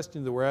of the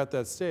question that we're at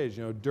that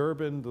stage,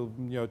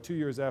 Durban, 2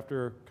 years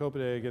after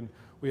Copenhagen,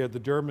 we had the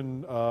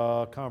Durban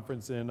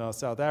conference in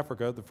South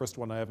Africa, the first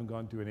one I haven't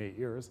gone to in 8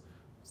 years.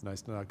 It's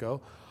nice to not go.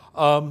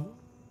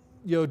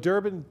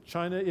 Durban,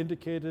 China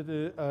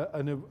indicated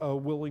a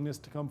willingness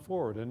to come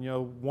forward, and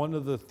one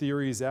of the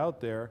theories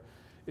out there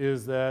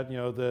is that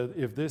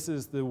if this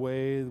is the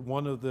way,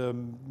 one of the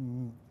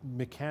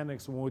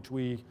mechanics in which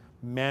we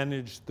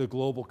manage the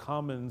global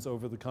commons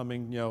over the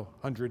coming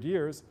 100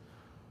 years,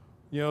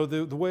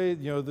 the way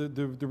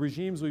the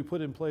regimes we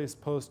put in place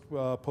post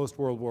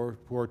World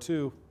War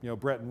II,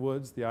 Bretton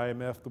Woods, the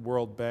IMF, the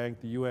World Bank,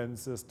 the UN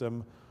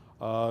system,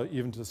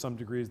 even to some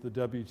degrees the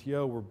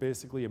WTO, were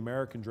basically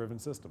American-driven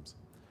systems.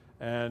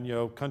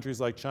 And countries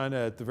like China,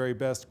 at the very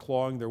best,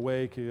 clawing their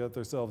way to get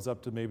themselves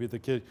up to maybe the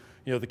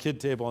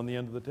kid table on the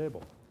end of the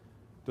table.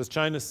 Does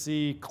China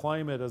see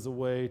climate as a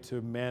way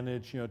to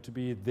manage, to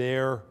be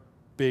their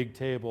big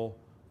table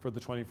for the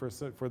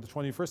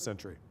 21st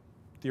century?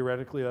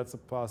 Theoretically, that's a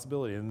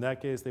possibility. In that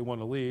case, they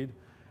want to lead,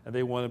 and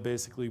they want to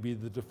basically be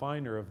the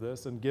definer of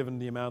this. And given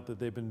the amount that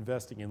they've been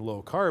investing in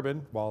low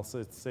carbon, while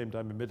at the same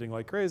time emitting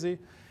like crazy,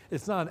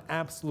 it's not an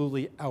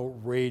absolutely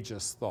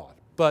outrageous thought.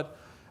 But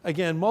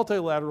again,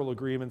 multilateral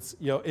agreements,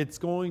 it's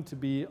going to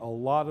be a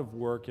lot of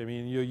work. I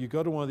mean, you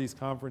go to one of these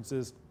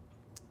conferences,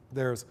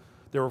 there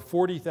were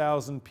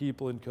 40,000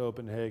 people in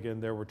Copenhagen,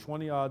 there were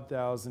 20-odd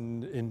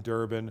thousand in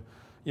Durban.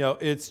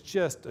 It's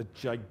just a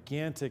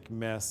gigantic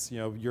mess.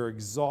 You're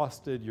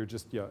exhausted. You're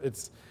just,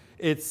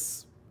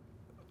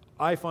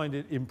 I find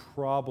it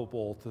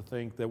improbable to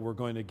think that we're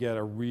going to get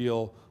a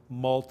real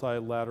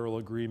multilateral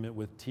agreement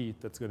with teeth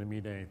that's going to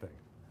mean anything.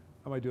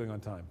 How am I doing on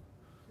time?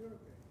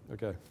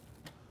 Okay.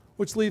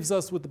 Which leaves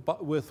us with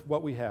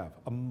what we have,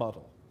 a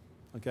muddle,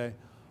 okay?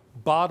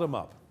 Bottom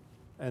up,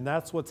 and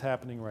that's what's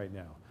happening right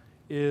now,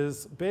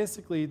 is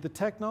basically the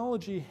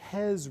technology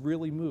has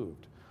really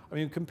moved. I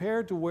mean,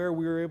 compared to where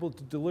we were able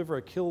to deliver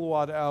a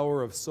kilowatt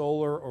hour of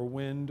solar or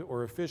wind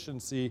or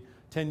efficiency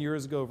 10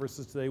 years ago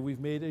versus today, we've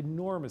made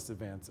enormous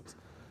advances.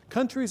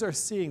 Countries are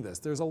seeing this.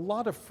 There's a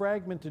lot of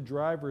fragmented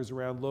drivers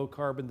around low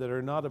carbon that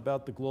are not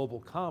about the global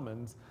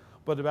commons,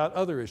 but about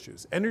other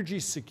issues. Energy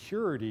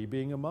security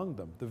being among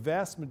them. The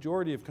vast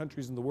majority of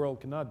countries in the world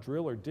cannot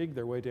drill or dig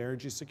their way to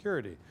energy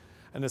security.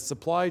 And as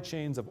supply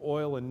chains of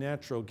oil and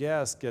natural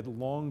gas get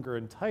longer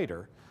and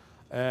tighter,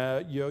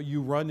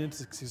 you run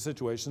into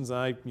situations, and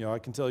I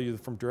can tell you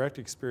from direct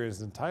experience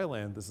in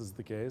Thailand, this is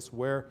the case,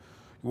 where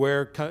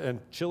and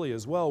Chile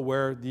as well,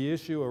 where the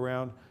issue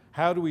around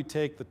how do we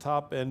take the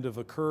top end of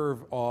a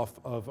curve off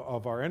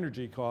of our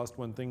energy cost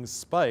when things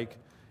spike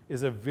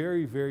is a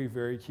very, very,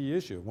 very key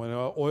issue. When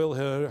oil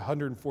hit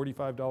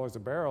 $145 a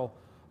barrel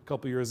a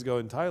couple years ago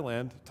in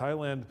Thailand,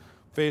 Thailand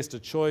faced a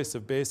choice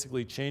of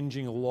basically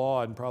changing a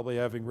law and probably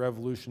having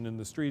revolution in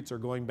the streets or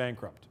going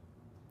bankrupt.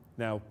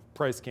 Now,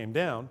 price came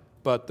down,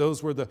 but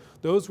those were the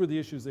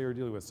issues they were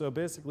dealing with. So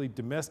basically,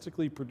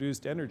 domestically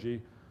produced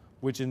energy,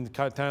 which in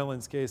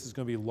Thailand's case is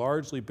going to be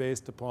largely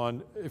based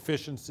upon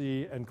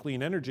efficiency and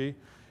clean energy,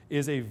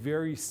 is a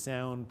very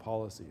sound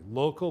policy.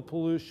 Local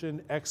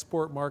pollution,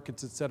 export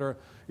markets, et cetera.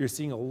 You're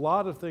seeing a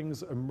lot of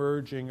things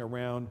emerging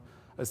around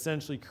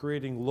essentially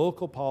creating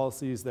local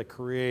policies that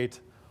create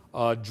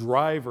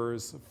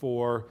drivers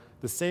for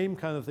the same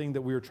kind of thing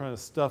that we were trying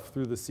to stuff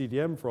through the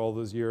CDM for all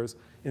those years,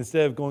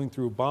 instead of going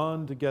through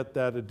bond to get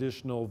that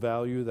additional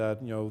value, that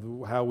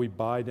how we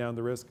buy down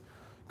the risk,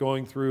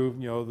 going through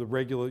the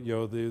regular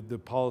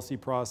the policy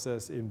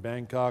process in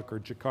Bangkok or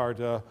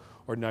Jakarta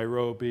or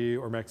Nairobi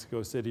or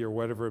Mexico City or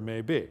whatever it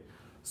may be.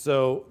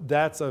 So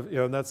that's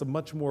a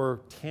much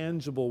more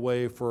tangible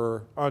way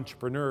for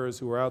entrepreneurs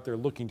who are out there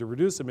looking to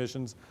reduce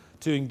emissions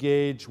to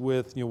engage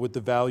with with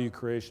the value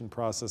creation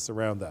process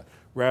around that,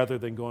 rather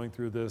than going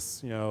through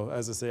this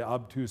as I say,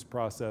 obtuse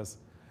process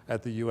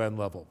at the UN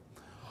level.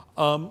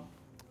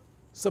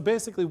 So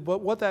basically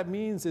what that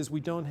means is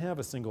we don't have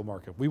a single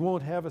market. We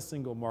won't have a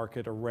single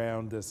market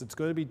around this. It's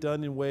going to be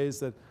done in ways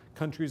that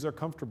countries are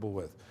comfortable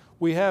with.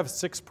 We have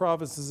 6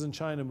 provinces in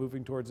China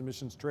moving towards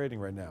emissions trading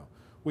right now.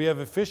 We have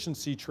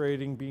efficiency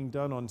trading being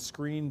done on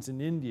screens in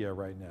India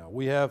right now.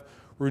 We have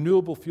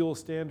renewable fuel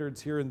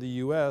standards here in the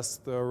US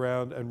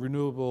and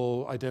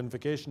renewable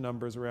identification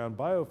numbers around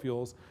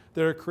biofuels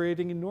that are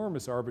creating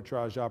enormous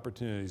arbitrage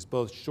opportunities,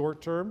 both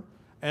short-term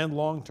and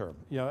long-term.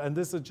 And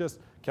this is just,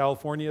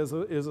 California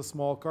is a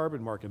small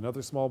carbon market,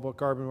 another small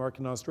carbon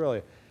market in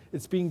Australia.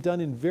 It's being done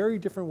in very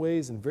different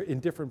ways and in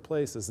different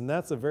places, and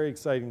that's a very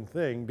exciting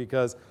thing,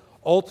 because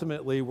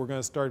ultimately we're going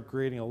to start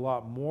creating a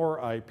lot more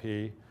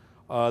IP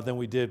than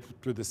we did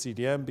through the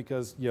CDM,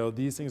 because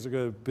these things are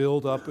going to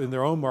build up in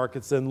their own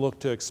markets and look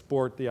to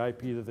export the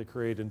IP that they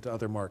create into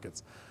other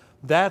markets.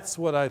 That's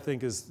what I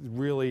think is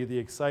really the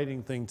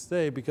exciting thing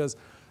today, because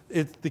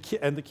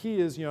the key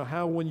is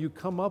how when you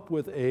come up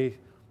with a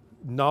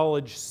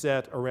knowledge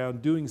set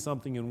around doing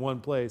something in one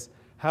place,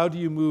 how do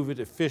you move it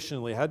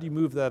efficiently? How do you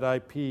move that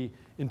IP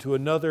into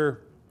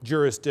another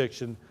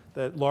jurisdiction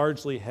that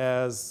largely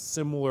has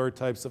similar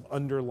types of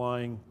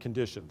underlying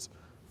conditions?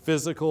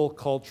 Physical,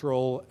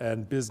 cultural,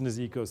 and business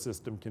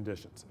ecosystem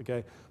conditions,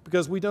 okay?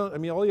 Because we don't,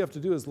 all you have to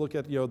do is look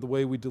at, the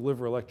way we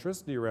deliver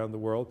electricity around the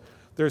world.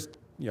 There's,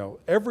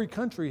 every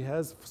country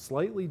has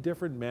slightly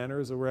different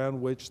manners around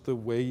which the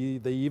way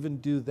they even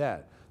do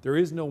that. There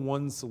is no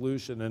one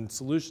solution, and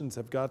solutions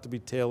have got to be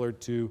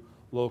tailored to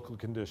local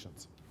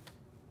conditions.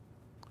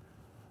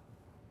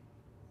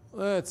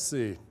 Let's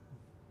see.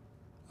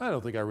 I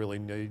don't think I really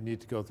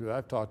need to go through that.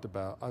 I've talked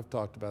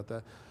about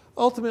that.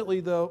 Ultimately,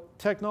 though,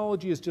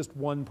 technology is just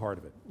one part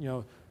of it.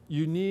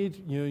 You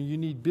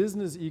need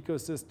business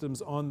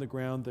ecosystems on the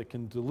ground that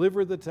can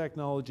deliver the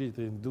technology, that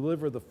can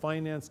deliver the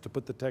finance to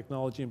put the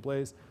technology in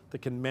place,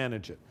 that can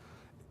manage it.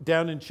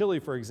 Down in Chile,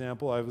 for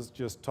example, I was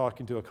just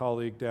talking to a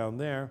colleague down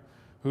there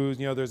who's,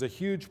 there's a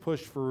huge push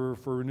for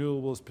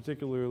renewables,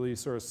 particularly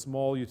sort of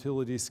small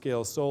utility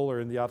scale solar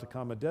in the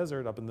Atacama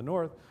Desert up in the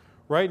north.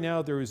 Right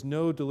now, there is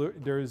no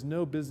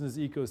business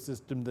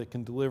ecosystem that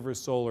can deliver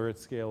solar at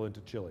scale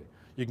into Chile.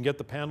 You can get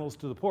the panels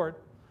to the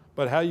port,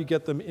 but how you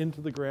get them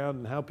into the ground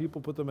and how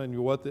people put them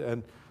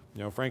in,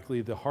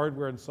 frankly, the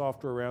hardware and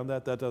software around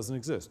that doesn't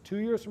exist. 2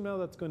 years from now,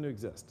 that's going to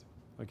exist,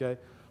 okay?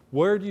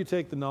 Where do you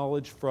take the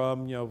knowledge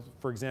from,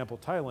 for example,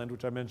 Thailand,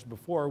 which I mentioned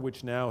before,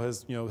 which now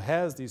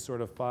has these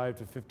sort of 5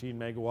 to 15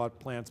 megawatt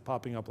plants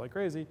popping up like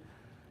crazy?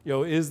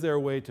 Is there a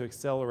way to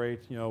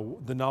accelerate,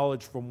 the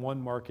knowledge from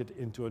one market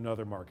into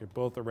another market,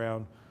 both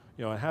around,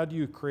 how do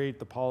you create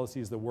the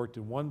policies that worked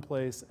in one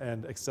place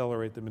and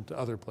accelerate them into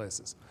other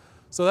places?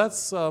 So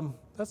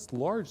that's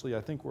largely,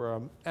 I think, where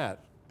I'm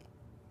at.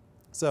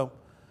 So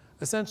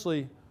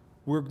essentially,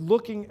 we're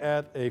looking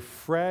at a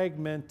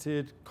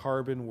fragmented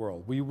carbon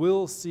world. We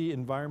will see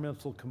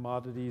environmental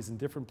commodities in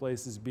different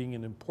places being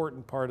an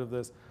important part of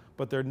this,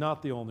 but they're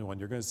not the only one.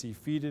 You're going to see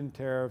feed-in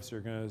tariffs,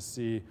 you're going to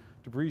see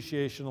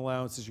depreciation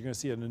allowances, you're going to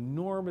see an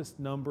enormous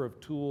number of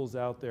tools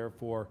out there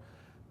for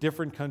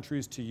different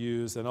countries to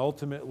use, and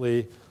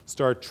ultimately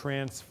start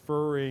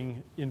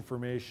transferring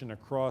information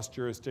across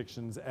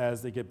jurisdictions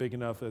as they get big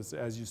enough,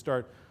 as you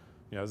start,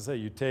 as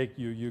I say,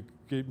 you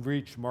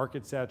reach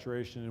market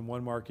saturation in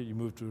one market, you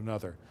move to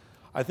another.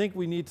 I think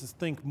we need to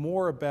think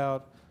more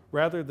about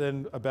rather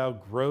than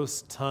about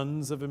gross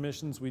tons of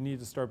emissions, we need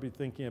to start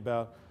thinking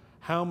about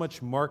how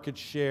much market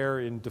share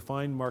in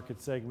defined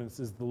market segments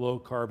is the low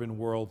carbon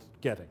world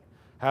getting?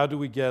 How do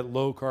we get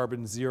low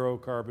carbon, zero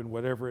carbon,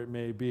 whatever it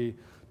may be,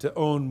 to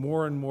own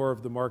more and more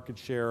of the market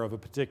share of a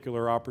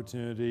particular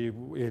opportunity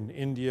in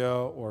India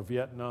or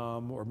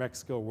Vietnam or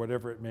Mexico, or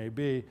whatever it may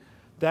be?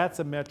 That's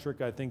a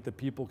metric I think that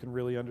people can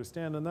really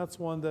understand, and that's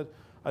one that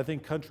I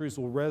think countries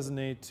will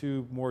resonate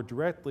to more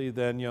directly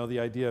than the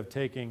idea of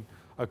taking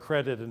a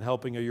credit and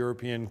helping a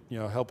European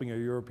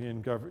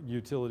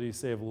utility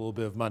save a little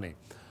bit of money.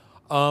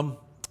 And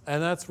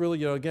that's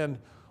really, again,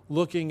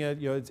 looking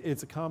at,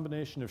 it's a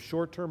combination of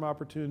short-term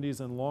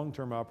opportunities and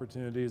long-term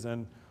opportunities.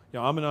 And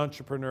I'm an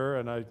entrepreneur,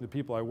 and the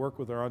people I work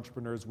with are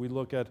entrepreneurs. We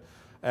look at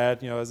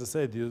as I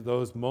say,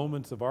 those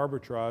moments of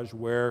arbitrage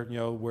where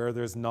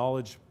there's a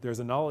knowledge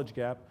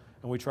gap,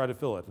 and we try to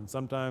fill it. And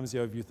sometimes,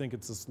 if you think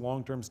it's this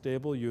long-term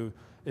stable, you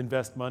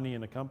invest money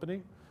in a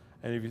company.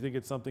 And if you think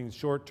it's something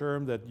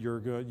short-term that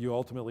you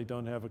ultimately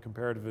don't have a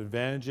comparative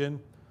advantage in,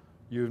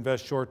 you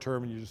invest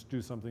short-term and you just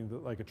do something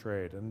like a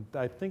trade. And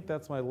I think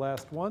that's my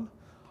last one.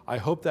 I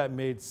hope that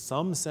made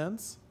some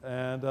sense,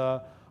 and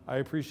I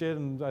appreciate it,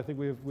 and I think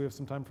we have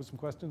some time for some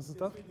questions and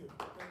stuff. Yes, we do.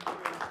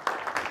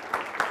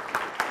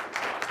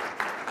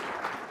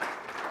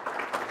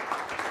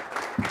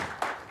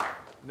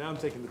 Now I'm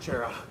taking the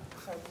chair off.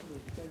 Absolutely.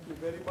 Thank you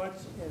very much.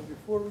 And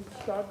before we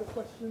start the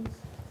questions,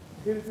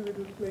 here is a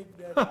little plate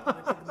that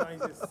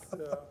recognizes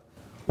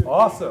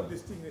Awesome.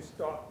 distinguished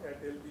stock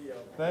at LBL.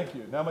 Thank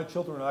you. Now my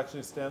children will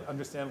actually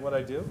understand what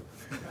I do.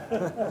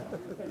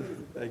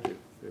 Thank you.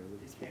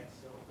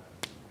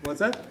 What's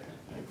that?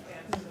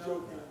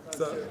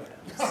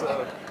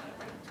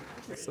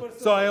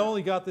 So I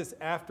only got this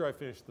after I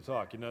finished the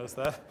talk. You notice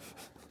that?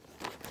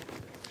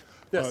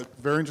 Yes.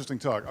 Very interesting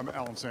talk. I'm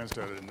Alan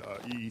Sandstead in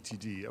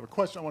EETD. I have a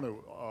question. I want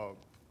to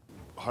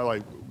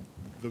highlight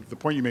the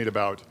point you made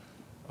about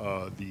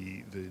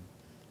the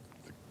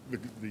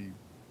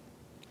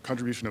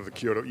contribution of the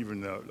Kyoto,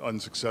 even the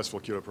unsuccessful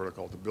Kyoto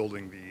Protocol, to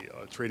building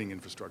the trading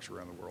infrastructure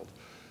around the world.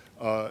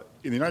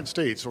 In the United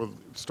States, or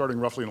starting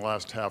roughly in the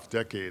last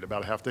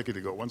about a half decade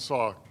ago, one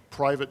saw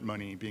private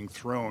money being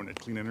thrown at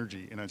clean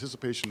energy in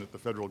anticipation that the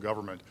federal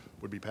government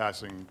would be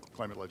passing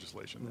climate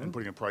legislation and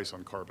putting a price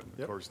on carbon.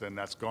 Of course, then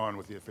that's gone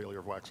with the failure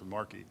of Wax and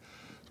Markey.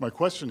 So my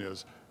question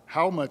is,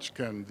 how much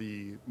can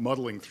the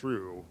muddling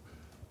through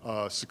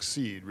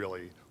succeed,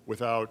 really,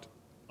 without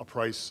a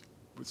price,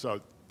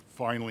 without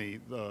finally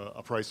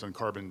a price on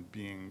carbon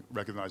being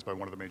recognized by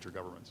one of the major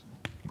governments?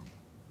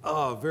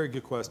 Very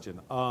good question.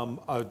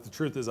 The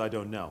truth is I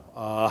don't know.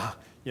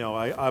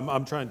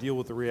 I'm trying to deal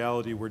with the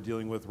reality we're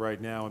dealing with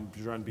right now and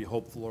trying to be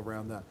hopeful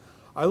around that.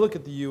 I look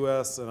at the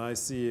U.S. and I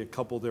see a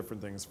couple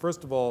different things.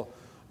 First of all,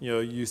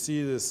 you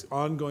see this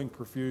ongoing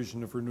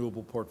profusion of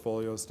renewable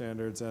portfolio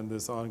standards and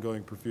this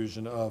ongoing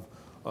profusion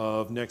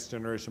of next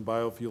generation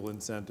biofuel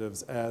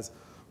incentives as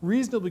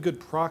reasonably good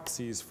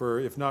proxies for,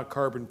 if not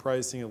carbon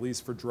pricing, at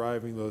least for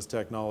driving those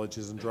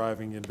technologies and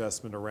driving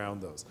investment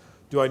around those.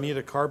 Do I need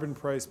a carbon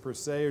price per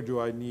se, or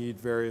do I need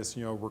various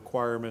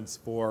requirements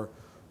for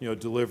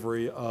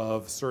delivery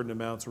of certain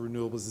amounts of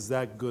renewables? Is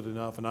that good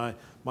enough? And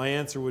my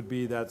answer would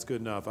be that's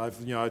good enough. I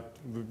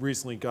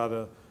recently got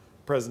a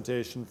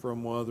presentation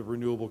from one of the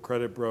renewable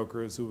credit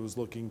brokers who was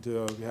looking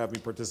to have me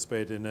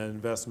participate in an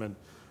investment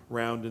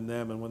round in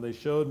them. And when they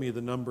showed me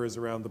the numbers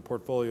around the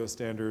portfolio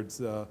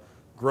standards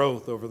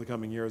growth over the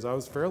coming years, I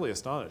was fairly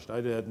astonished.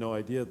 I had no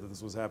idea that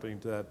this was happening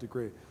to that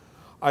degree.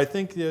 I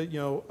think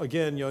that,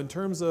 again, in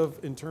terms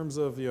of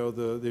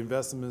the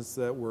investments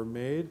that were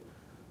made,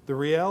 the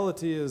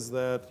reality is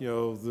that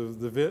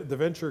the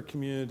venture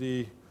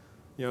community,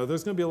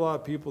 there's going to be a lot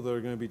of people that are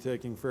going to be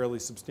taking fairly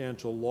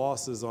substantial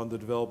losses on the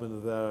development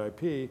of that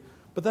IP,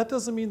 but that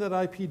doesn't mean that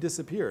IP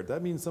disappeared.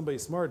 That means somebody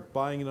smart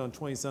buying it on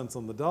 20 cents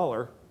on the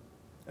dollar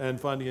and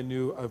finding a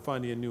new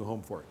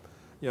home for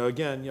it.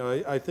 Again,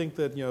 I think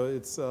that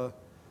it's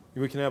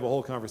we can have a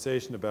whole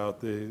conversation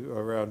about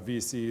around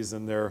VCs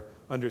and their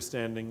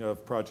understanding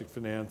of project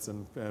finance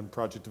and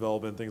project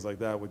development, things like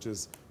that, which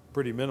is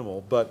pretty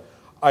minimal. But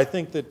I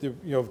think that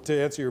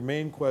to answer your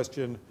main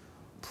question,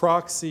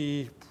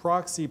 proxy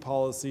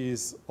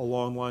policies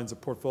along lines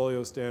of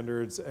portfolio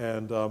standards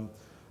and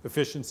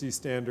efficiency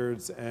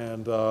standards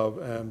and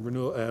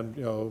renewal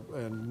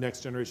and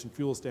next generation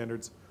fuel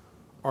standards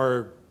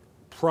are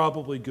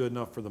probably good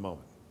enough for the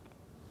moment.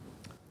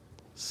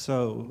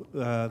 So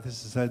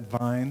this is Ed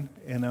Vine,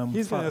 and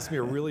he's going to ask me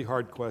a really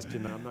hard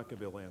question, and I'm not going to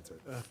be able to answer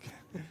it.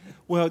 Okay.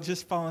 Well,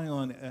 just following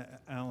on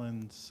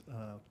Alan's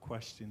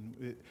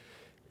question,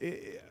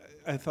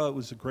 I thought it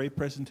was a great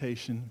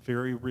presentation,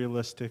 very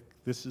realistic.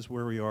 This is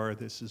where we are.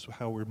 This is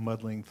how we're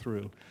muddling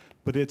through.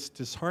 But it's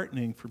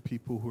disheartening for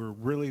people who are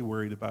really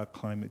worried about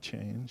climate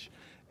change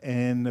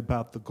and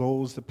about the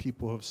goals that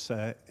people have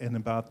set and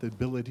about the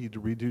ability to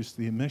reduce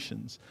the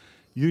emissions.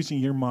 Using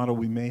your model,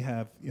 we may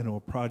have a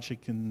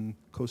project in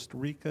Costa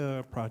Rica,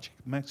 a project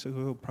in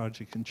Mexico, a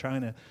project in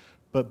China,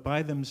 but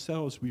by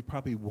themselves, we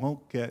probably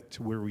won't get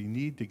to where we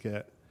need to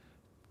get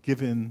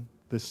given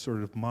this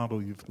sort of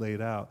model you've laid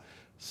out.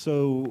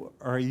 So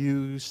are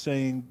you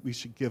saying we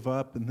should give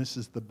up and this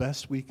is the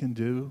best we can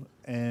do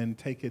and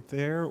take it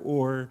there?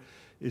 Or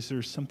is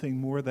there something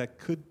more that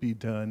could be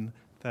done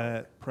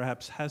that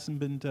perhaps hasn't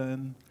been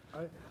done?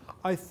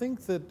 I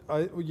think that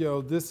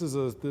this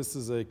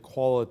is a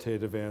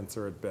qualitative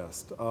answer at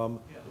best.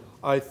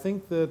 I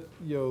think that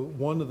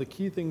one of the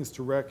key things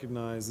to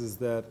recognize is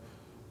that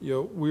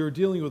we are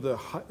dealing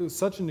with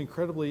such an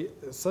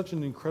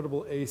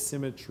incredible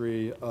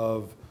asymmetry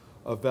of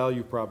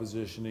value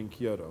proposition in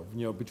Kyoto,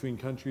 between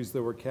countries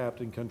that were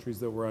capped and countries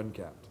that were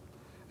uncapped,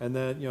 and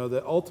that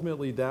that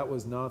ultimately that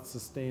was not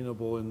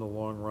sustainable in the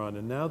long run.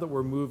 And now that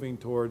we're moving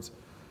towards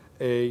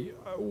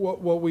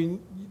what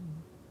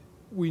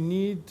we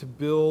need to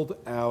build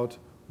out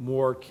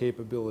more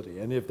capability,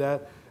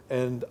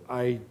 and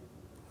I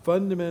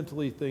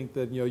fundamentally think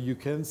that you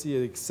can see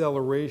an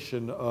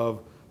acceleration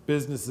of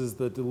businesses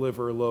that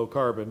deliver low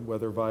carbon,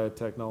 whether via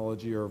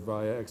technology or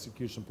via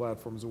execution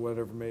platforms or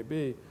whatever it may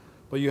be,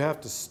 but you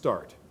have to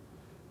start.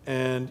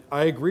 And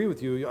I agree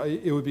with you,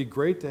 it would be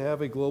great to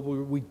have a global,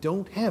 we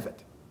don't have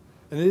it.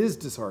 And it is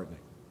disheartening,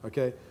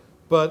 okay?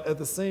 But at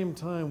the same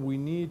time, we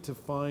need to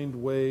find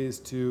ways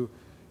to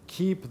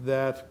keep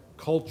that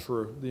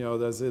culture,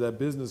 that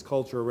business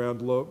culture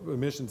around low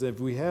emissions. And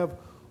if we have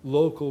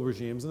local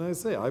regimes, and I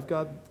say, I've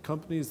got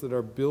companies that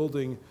are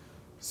building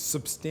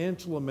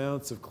substantial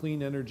amounts of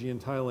clean energy in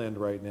Thailand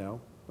right now,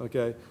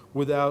 okay,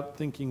 without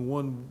thinking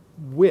one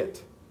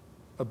whit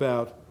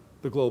about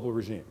the global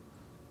regime.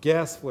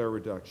 Gas flare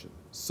reduction,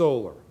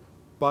 solar,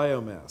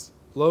 biomass,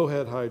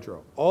 low-head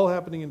hydro, all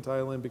happening in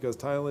Thailand because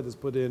Thailand has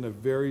put in a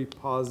very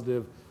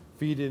positive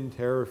feed-in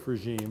tariff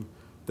regime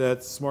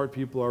that smart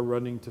people are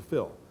running to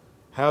fill.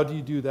 How do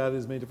you do that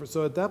is made different.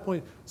 So at that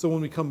point, so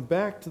when we come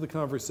back to the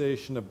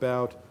conversation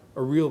about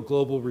a real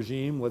global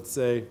regime, let's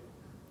say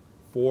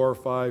 4,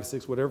 5,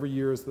 6, whatever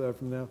years that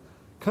from now,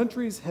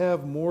 countries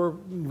have more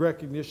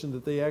recognition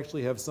that they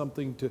actually have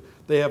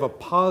they have a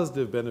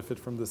positive benefit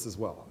from this as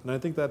well. And I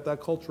think that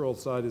that cultural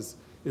side is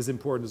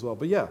important as well.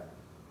 But yeah,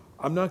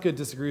 I'm not going to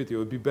disagree with you. It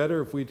would be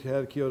better if we'd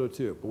had Kyoto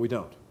 2, but we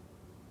don't.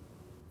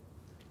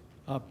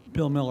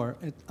 Bill Miller,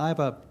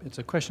 it's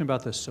a question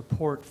about the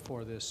support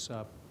for this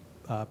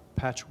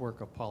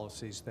patchwork of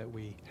policies that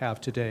we have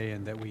today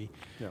and that we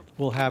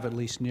will have at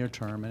least near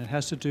term. And it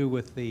has to do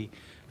with the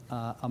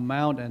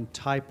amount and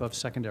type of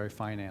secondary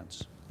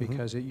finance.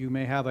 Because you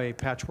may have a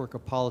patchwork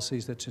of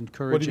policies that's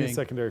encouraging. What do you mean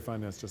secondary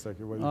finance, just like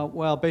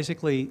well,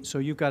 basically, so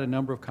you've got a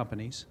number of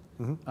companies,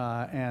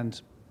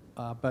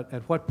 but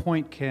at what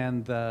point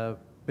can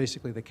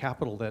basically the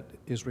capital that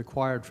is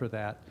required for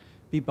that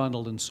be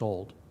bundled and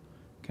sold?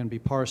 Can be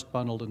parsed,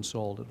 bundled, and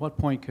sold. At what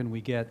point can we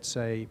get,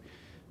 say,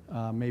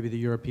 maybe the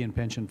European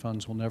pension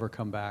funds will never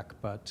come back,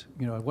 but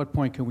at what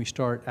point can we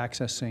start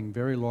accessing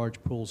very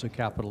large pools of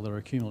capital that are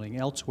accumulating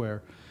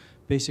elsewhere,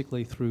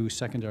 basically through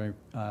secondary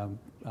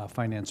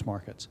finance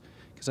markets?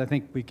 Because I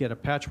think we get a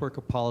patchwork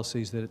of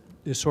policies that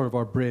is sort of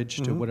our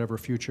bridge to whatever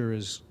future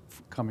is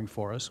coming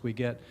for us. We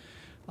get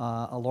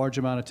a large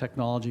amount of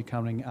technology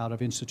coming out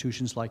of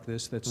institutions like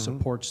this that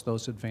supports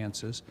those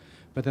advances.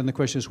 But then the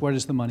question is, where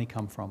does the money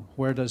come from?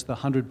 Where does the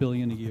 $100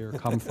 billion a year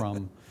come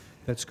from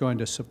that's going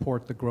to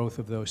support the growth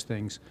of those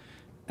things?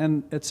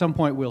 And at some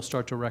point, we'll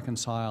start to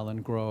reconcile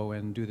and grow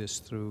and do this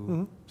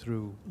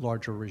through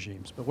larger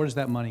regimes. But where does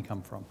that money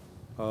come from?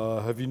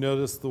 Have you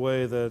noticed the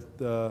way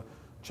that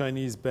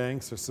Chinese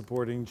banks are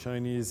supporting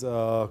Chinese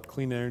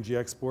clean energy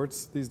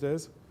exports these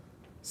days?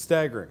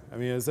 Staggering. I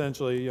mean,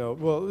 essentially,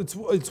 well,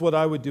 it's what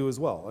I would do as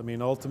well. I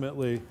mean,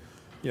 ultimately,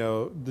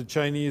 the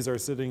Chinese are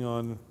sitting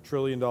on $1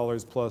 trillion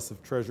plus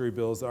of treasury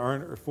bills that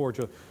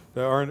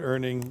aren't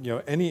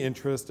earning any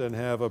interest and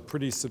have a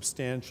pretty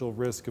substantial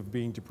risk of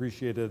being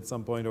depreciated at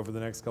some point over the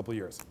next couple of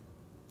years.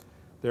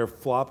 They're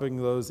flopping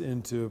those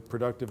into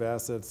productive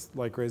assets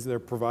like crazy. They're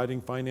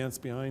providing finance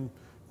behind,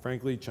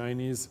 frankly,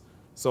 Chinese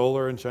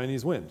solar and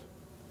Chinese wind.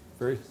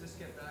 Does this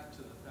get back to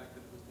the fact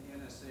that it was the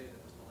NSA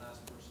that was the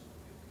last person to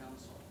give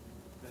counsel?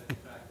 That in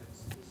fact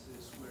this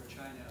is where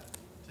China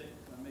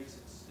makes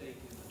its stake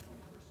in the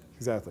 21st century?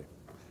 Exactly.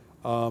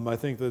 I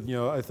think that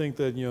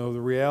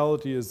the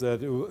reality is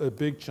that a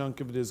big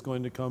chunk of it is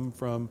going to come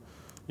from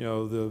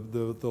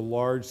the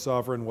large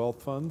sovereign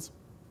wealth funds,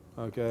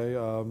 okay,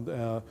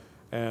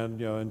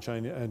 and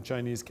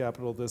Chinese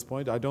capital at this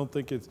point. I don't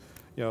think it's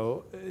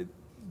you're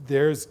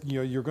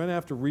going to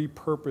have to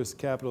repurpose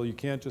capital. You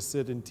can't just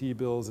sit in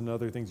T-bills and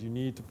other things. You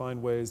need to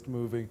find ways to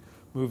moving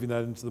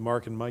that into the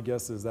market. And my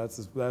guess is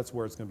that's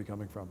where it's going to be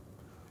coming from.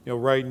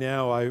 Right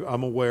now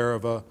I'm aware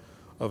of a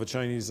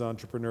Chinese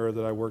entrepreneur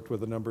that I worked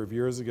with a number of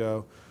years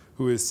ago,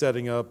 who is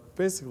setting up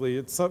basically,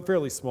 it's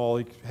fairly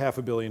small,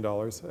 $500 million,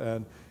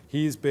 and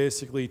he's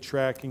basically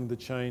tracking the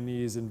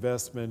Chinese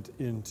investment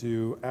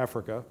into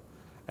Africa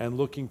and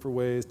looking for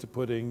ways to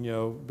putting,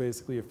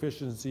 basically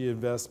efficiency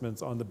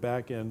investments on the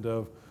back end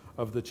of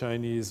the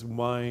Chinese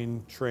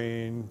mine,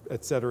 train,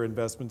 et cetera,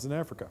 investments in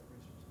Africa.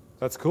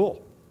 That's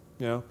cool.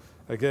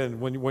 Again,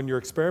 when you're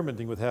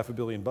experimenting with $500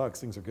 million,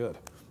 things are good.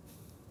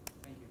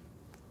 Thank you.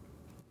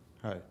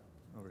 Hi.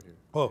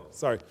 Oh,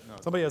 sorry.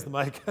 Somebody has the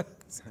mic.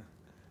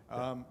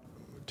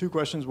 Two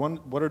questions. One,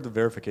 what are the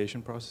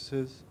verification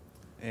processes?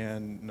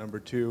 And number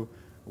two,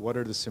 what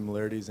are the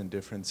similarities and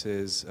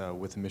differences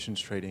with emissions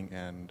trading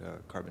and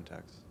carbon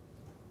tax?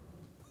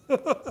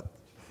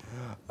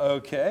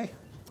 Okay.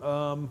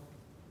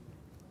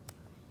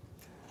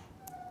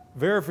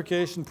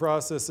 Verification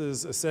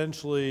processes,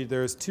 essentially,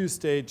 there's two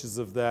stages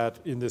of that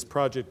in this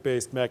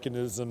project-based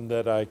mechanism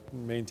that I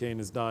maintain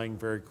is dying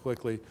very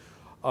quickly.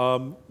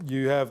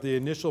 You have the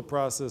initial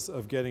process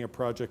of getting a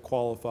project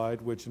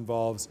qualified, which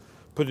involves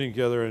putting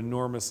together an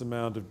enormous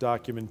amount of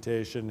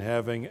documentation,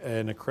 having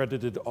an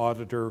accredited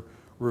auditor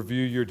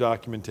review your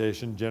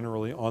documentation,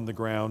 generally on the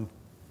ground,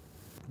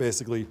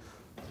 basically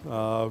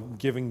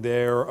giving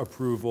their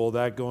approval,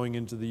 that going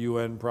into the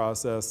UN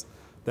process,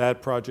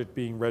 that project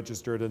being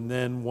registered, and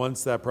then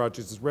once that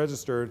project is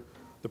registered,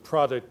 the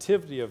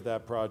productivity of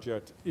that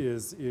project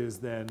is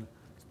then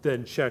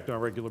checked on a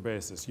regular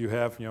basis. You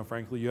have,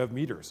 frankly, you have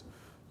meters.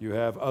 You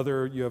have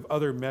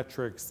other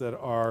metrics that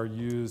are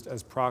used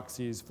as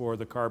proxies for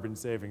the carbon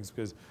savings,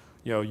 because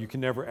you can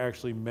never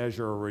actually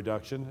measure a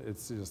reduction.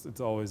 It's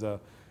always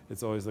a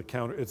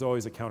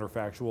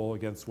counterfactual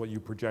against what you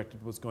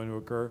projected was going to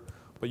occur.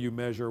 But you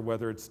measure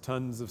whether it's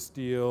tons of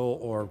steel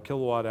or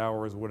kilowatt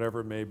hours, whatever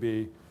it may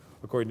be,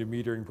 according to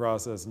metering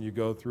process, and you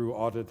go through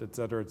audit, et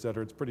cetera, et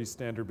cetera. It's pretty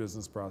standard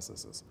business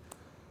processes.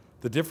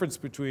 The difference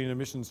between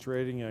emissions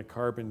trading and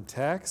carbon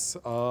tax,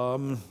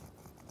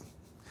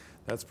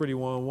 that's pretty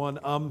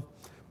one-on-one.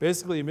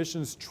 Basically,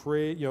 emissions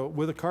trade,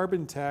 with a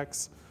carbon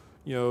tax,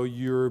 you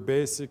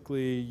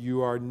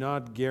are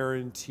not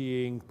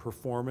guaranteeing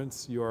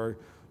performance. You are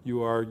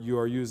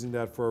using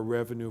that for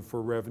revenue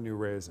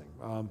raising.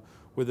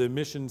 With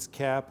emissions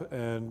cap,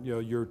 and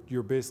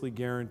you're basically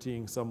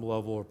guaranteeing some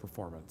level of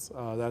performance.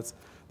 That's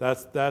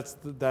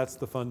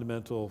the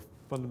fundamental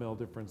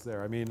difference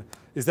there. I mean,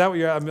 is that what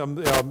you're?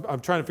 I'm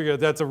trying to figure out.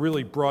 That's a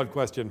really broad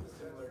question.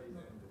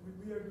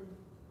 We have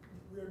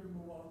to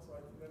move on. So I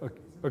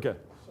think Okay,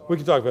 we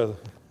can talk about it.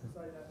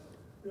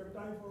 We have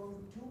time for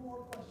only two more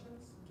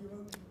questions.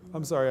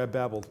 I'm sorry, I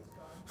babbled.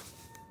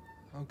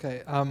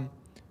 Okay,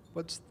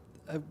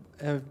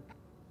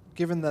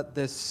 given that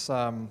this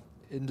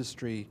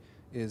industry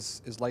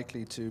is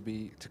likely to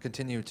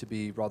continue to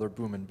be rather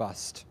boom and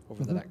bust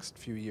over the next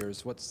few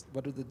years, what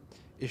are the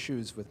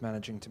issues with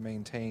managing to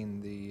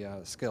maintain the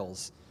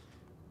skills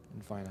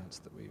in finance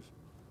that we've?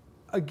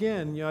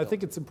 Again, I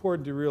think it's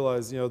important to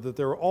realize, that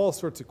there are all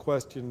sorts of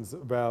questions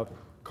about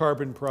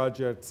carbon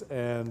projects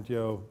and,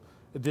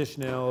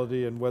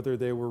 additionality and whether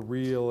they were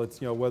real.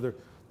 It's, whether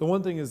the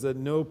one thing is that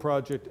no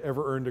project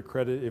ever earned a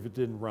credit if it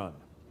didn't run.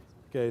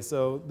 Okay,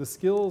 so the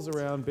skills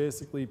around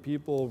basically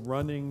people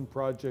running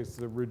projects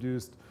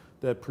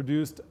that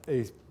produced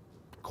a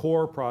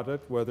core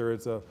product, whether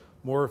it's a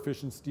more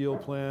efficient steel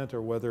plant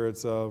or whether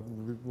it's a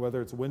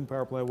wind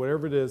power plant,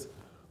 whatever it is,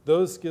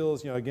 those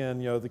skills, again,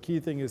 the key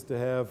thing is to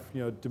have,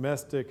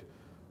 domestic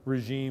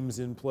regimes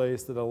in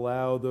place that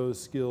allow those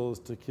skills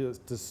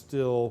to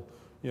still,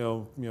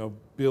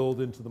 build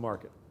into the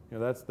market.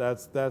 That's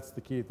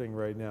the key thing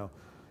right now.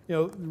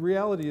 The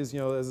reality is,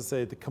 as I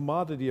say, the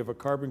commodity of a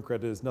carbon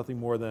credit is nothing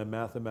more than a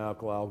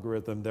mathematical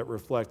algorithm that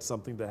reflects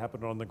something that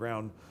happened on the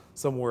ground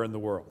somewhere in the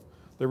world.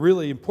 The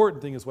really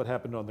important thing is what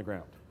happened on the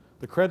ground.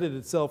 The credit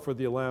itself for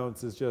the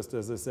allowance is just,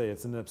 as I say,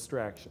 it's an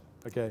abstraction,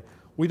 okay?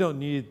 We don't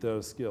need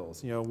those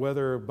skills.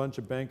 Whether a bunch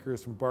of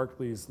bankers from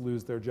Berkeley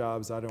lose their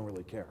jobs, I don't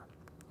really care,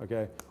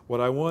 okay?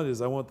 What I want is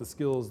the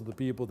skills of the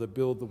people that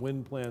build the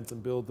wind plants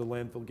and build the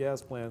landfill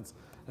gas plants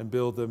and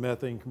build the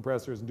methane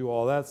compressors and do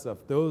all that stuff.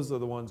 Those are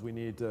the ones we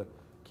need to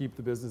keep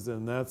the business in.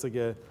 And that's,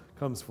 again,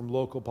 comes from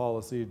local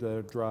policy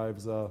that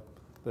drives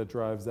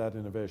that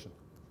innovation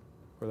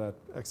or that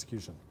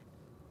execution.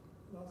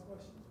 Last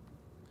question.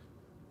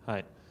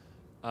 Hi.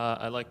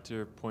 I'd like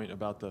to point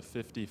about the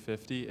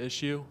 50-50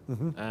 issue.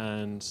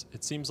 And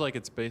it seems like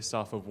it's based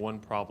off of one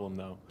problem,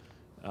 though,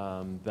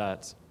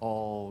 that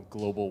all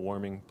global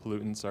warming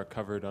pollutants are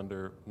covered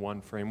under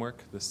one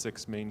framework, the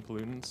 6 main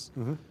pollutants.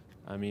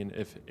 I mean,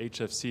 if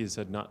HFCs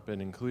had not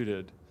been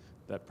included,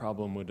 that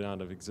problem would not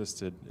have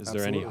existed. Is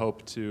there any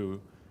hope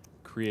to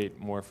create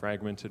more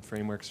fragmented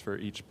frameworks for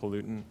each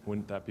pollutant?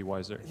 Wouldn't that be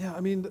wiser? Yeah, I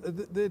mean,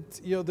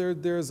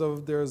 there's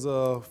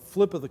a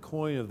flip of the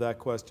coin of that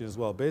question as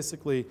well.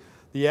 Basically,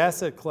 the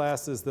asset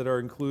classes that are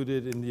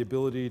included in the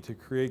ability to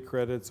create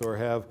credits or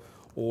have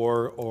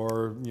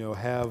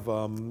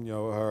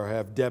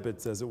have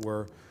debits, as it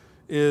were,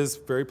 is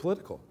very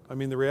political. I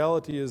mean, the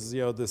reality is,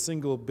 the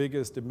single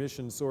biggest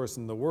emission source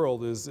in the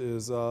world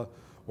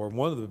or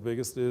one of the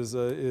biggest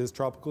is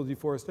tropical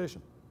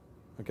deforestation.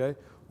 Okay,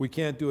 we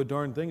can't do a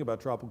darn thing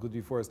about tropical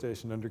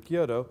deforestation under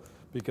Kyoto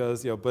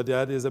because, but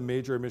that is a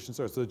major emission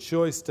source. So the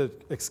choice to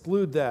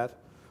exclude that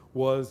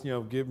was,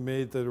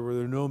 made that there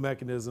were no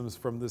mechanisms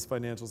from this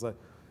financial side.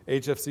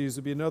 HFCs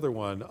would be another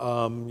one.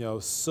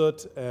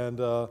 Soot and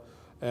the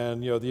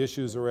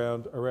issues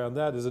around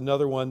that is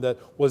another one that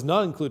was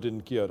not included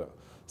in Kyoto.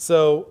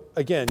 So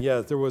again,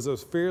 yeah, there was a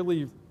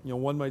fairly,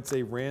 one might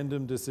say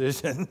random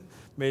decision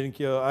made in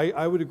Kyoto.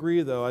 I would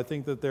agree though, I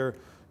think that they're,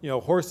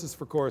 horses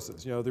for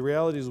courses. The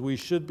reality is we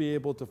should be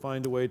able to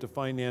find a way to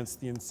finance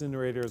the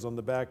incinerators on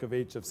the back of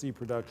HFC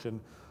production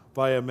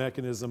via a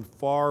mechanism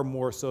far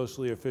more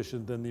socially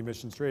efficient than the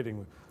emissions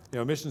trading.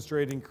 Emissions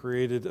trading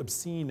created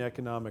obscene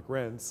economic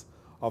rents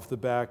off the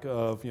back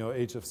of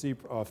HFC,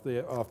 off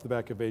the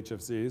back of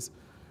HFCs.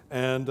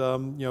 And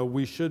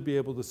we should be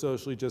able to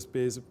socially just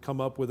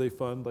come up with a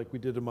fund like we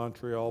did in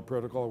Montreal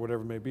Protocol or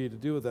whatever it may be to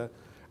do with that.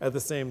 At the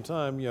same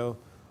time,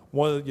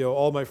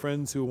 all my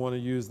friends who want to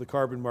use the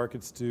carbon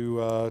markets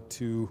to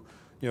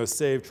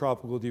save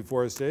tropical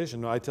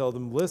deforestation, I tell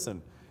them,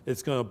 listen,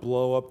 it's going to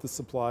blow up the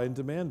supply and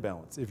demand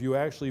balance. If you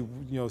actually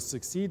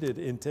succeeded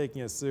in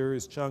taking a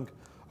serious chunk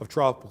of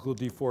tropical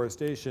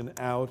deforestation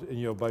out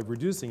and by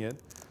reducing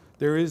it,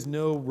 there is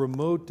no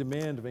remote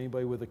demand of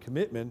anybody with a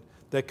commitment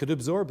that could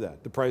absorb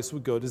that. The price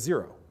would go to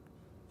zero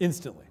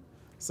instantly.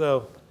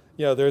 So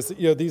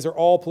these are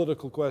all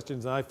political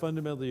questions, and I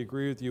fundamentally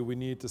agree with you. We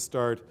need to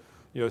start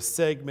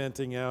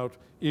segmenting out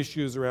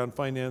issues around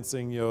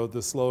financing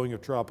the slowing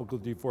of tropical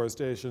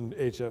deforestation,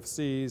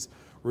 HFCs,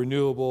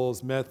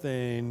 renewables,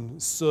 methane,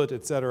 soot,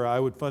 et cetera. I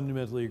would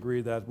fundamentally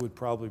agree that would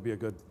probably be a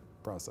good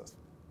process.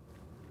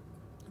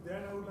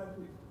 Then I would like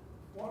to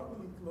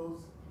formally close.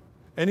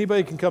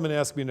 Anybody can come and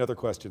ask me another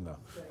question, though.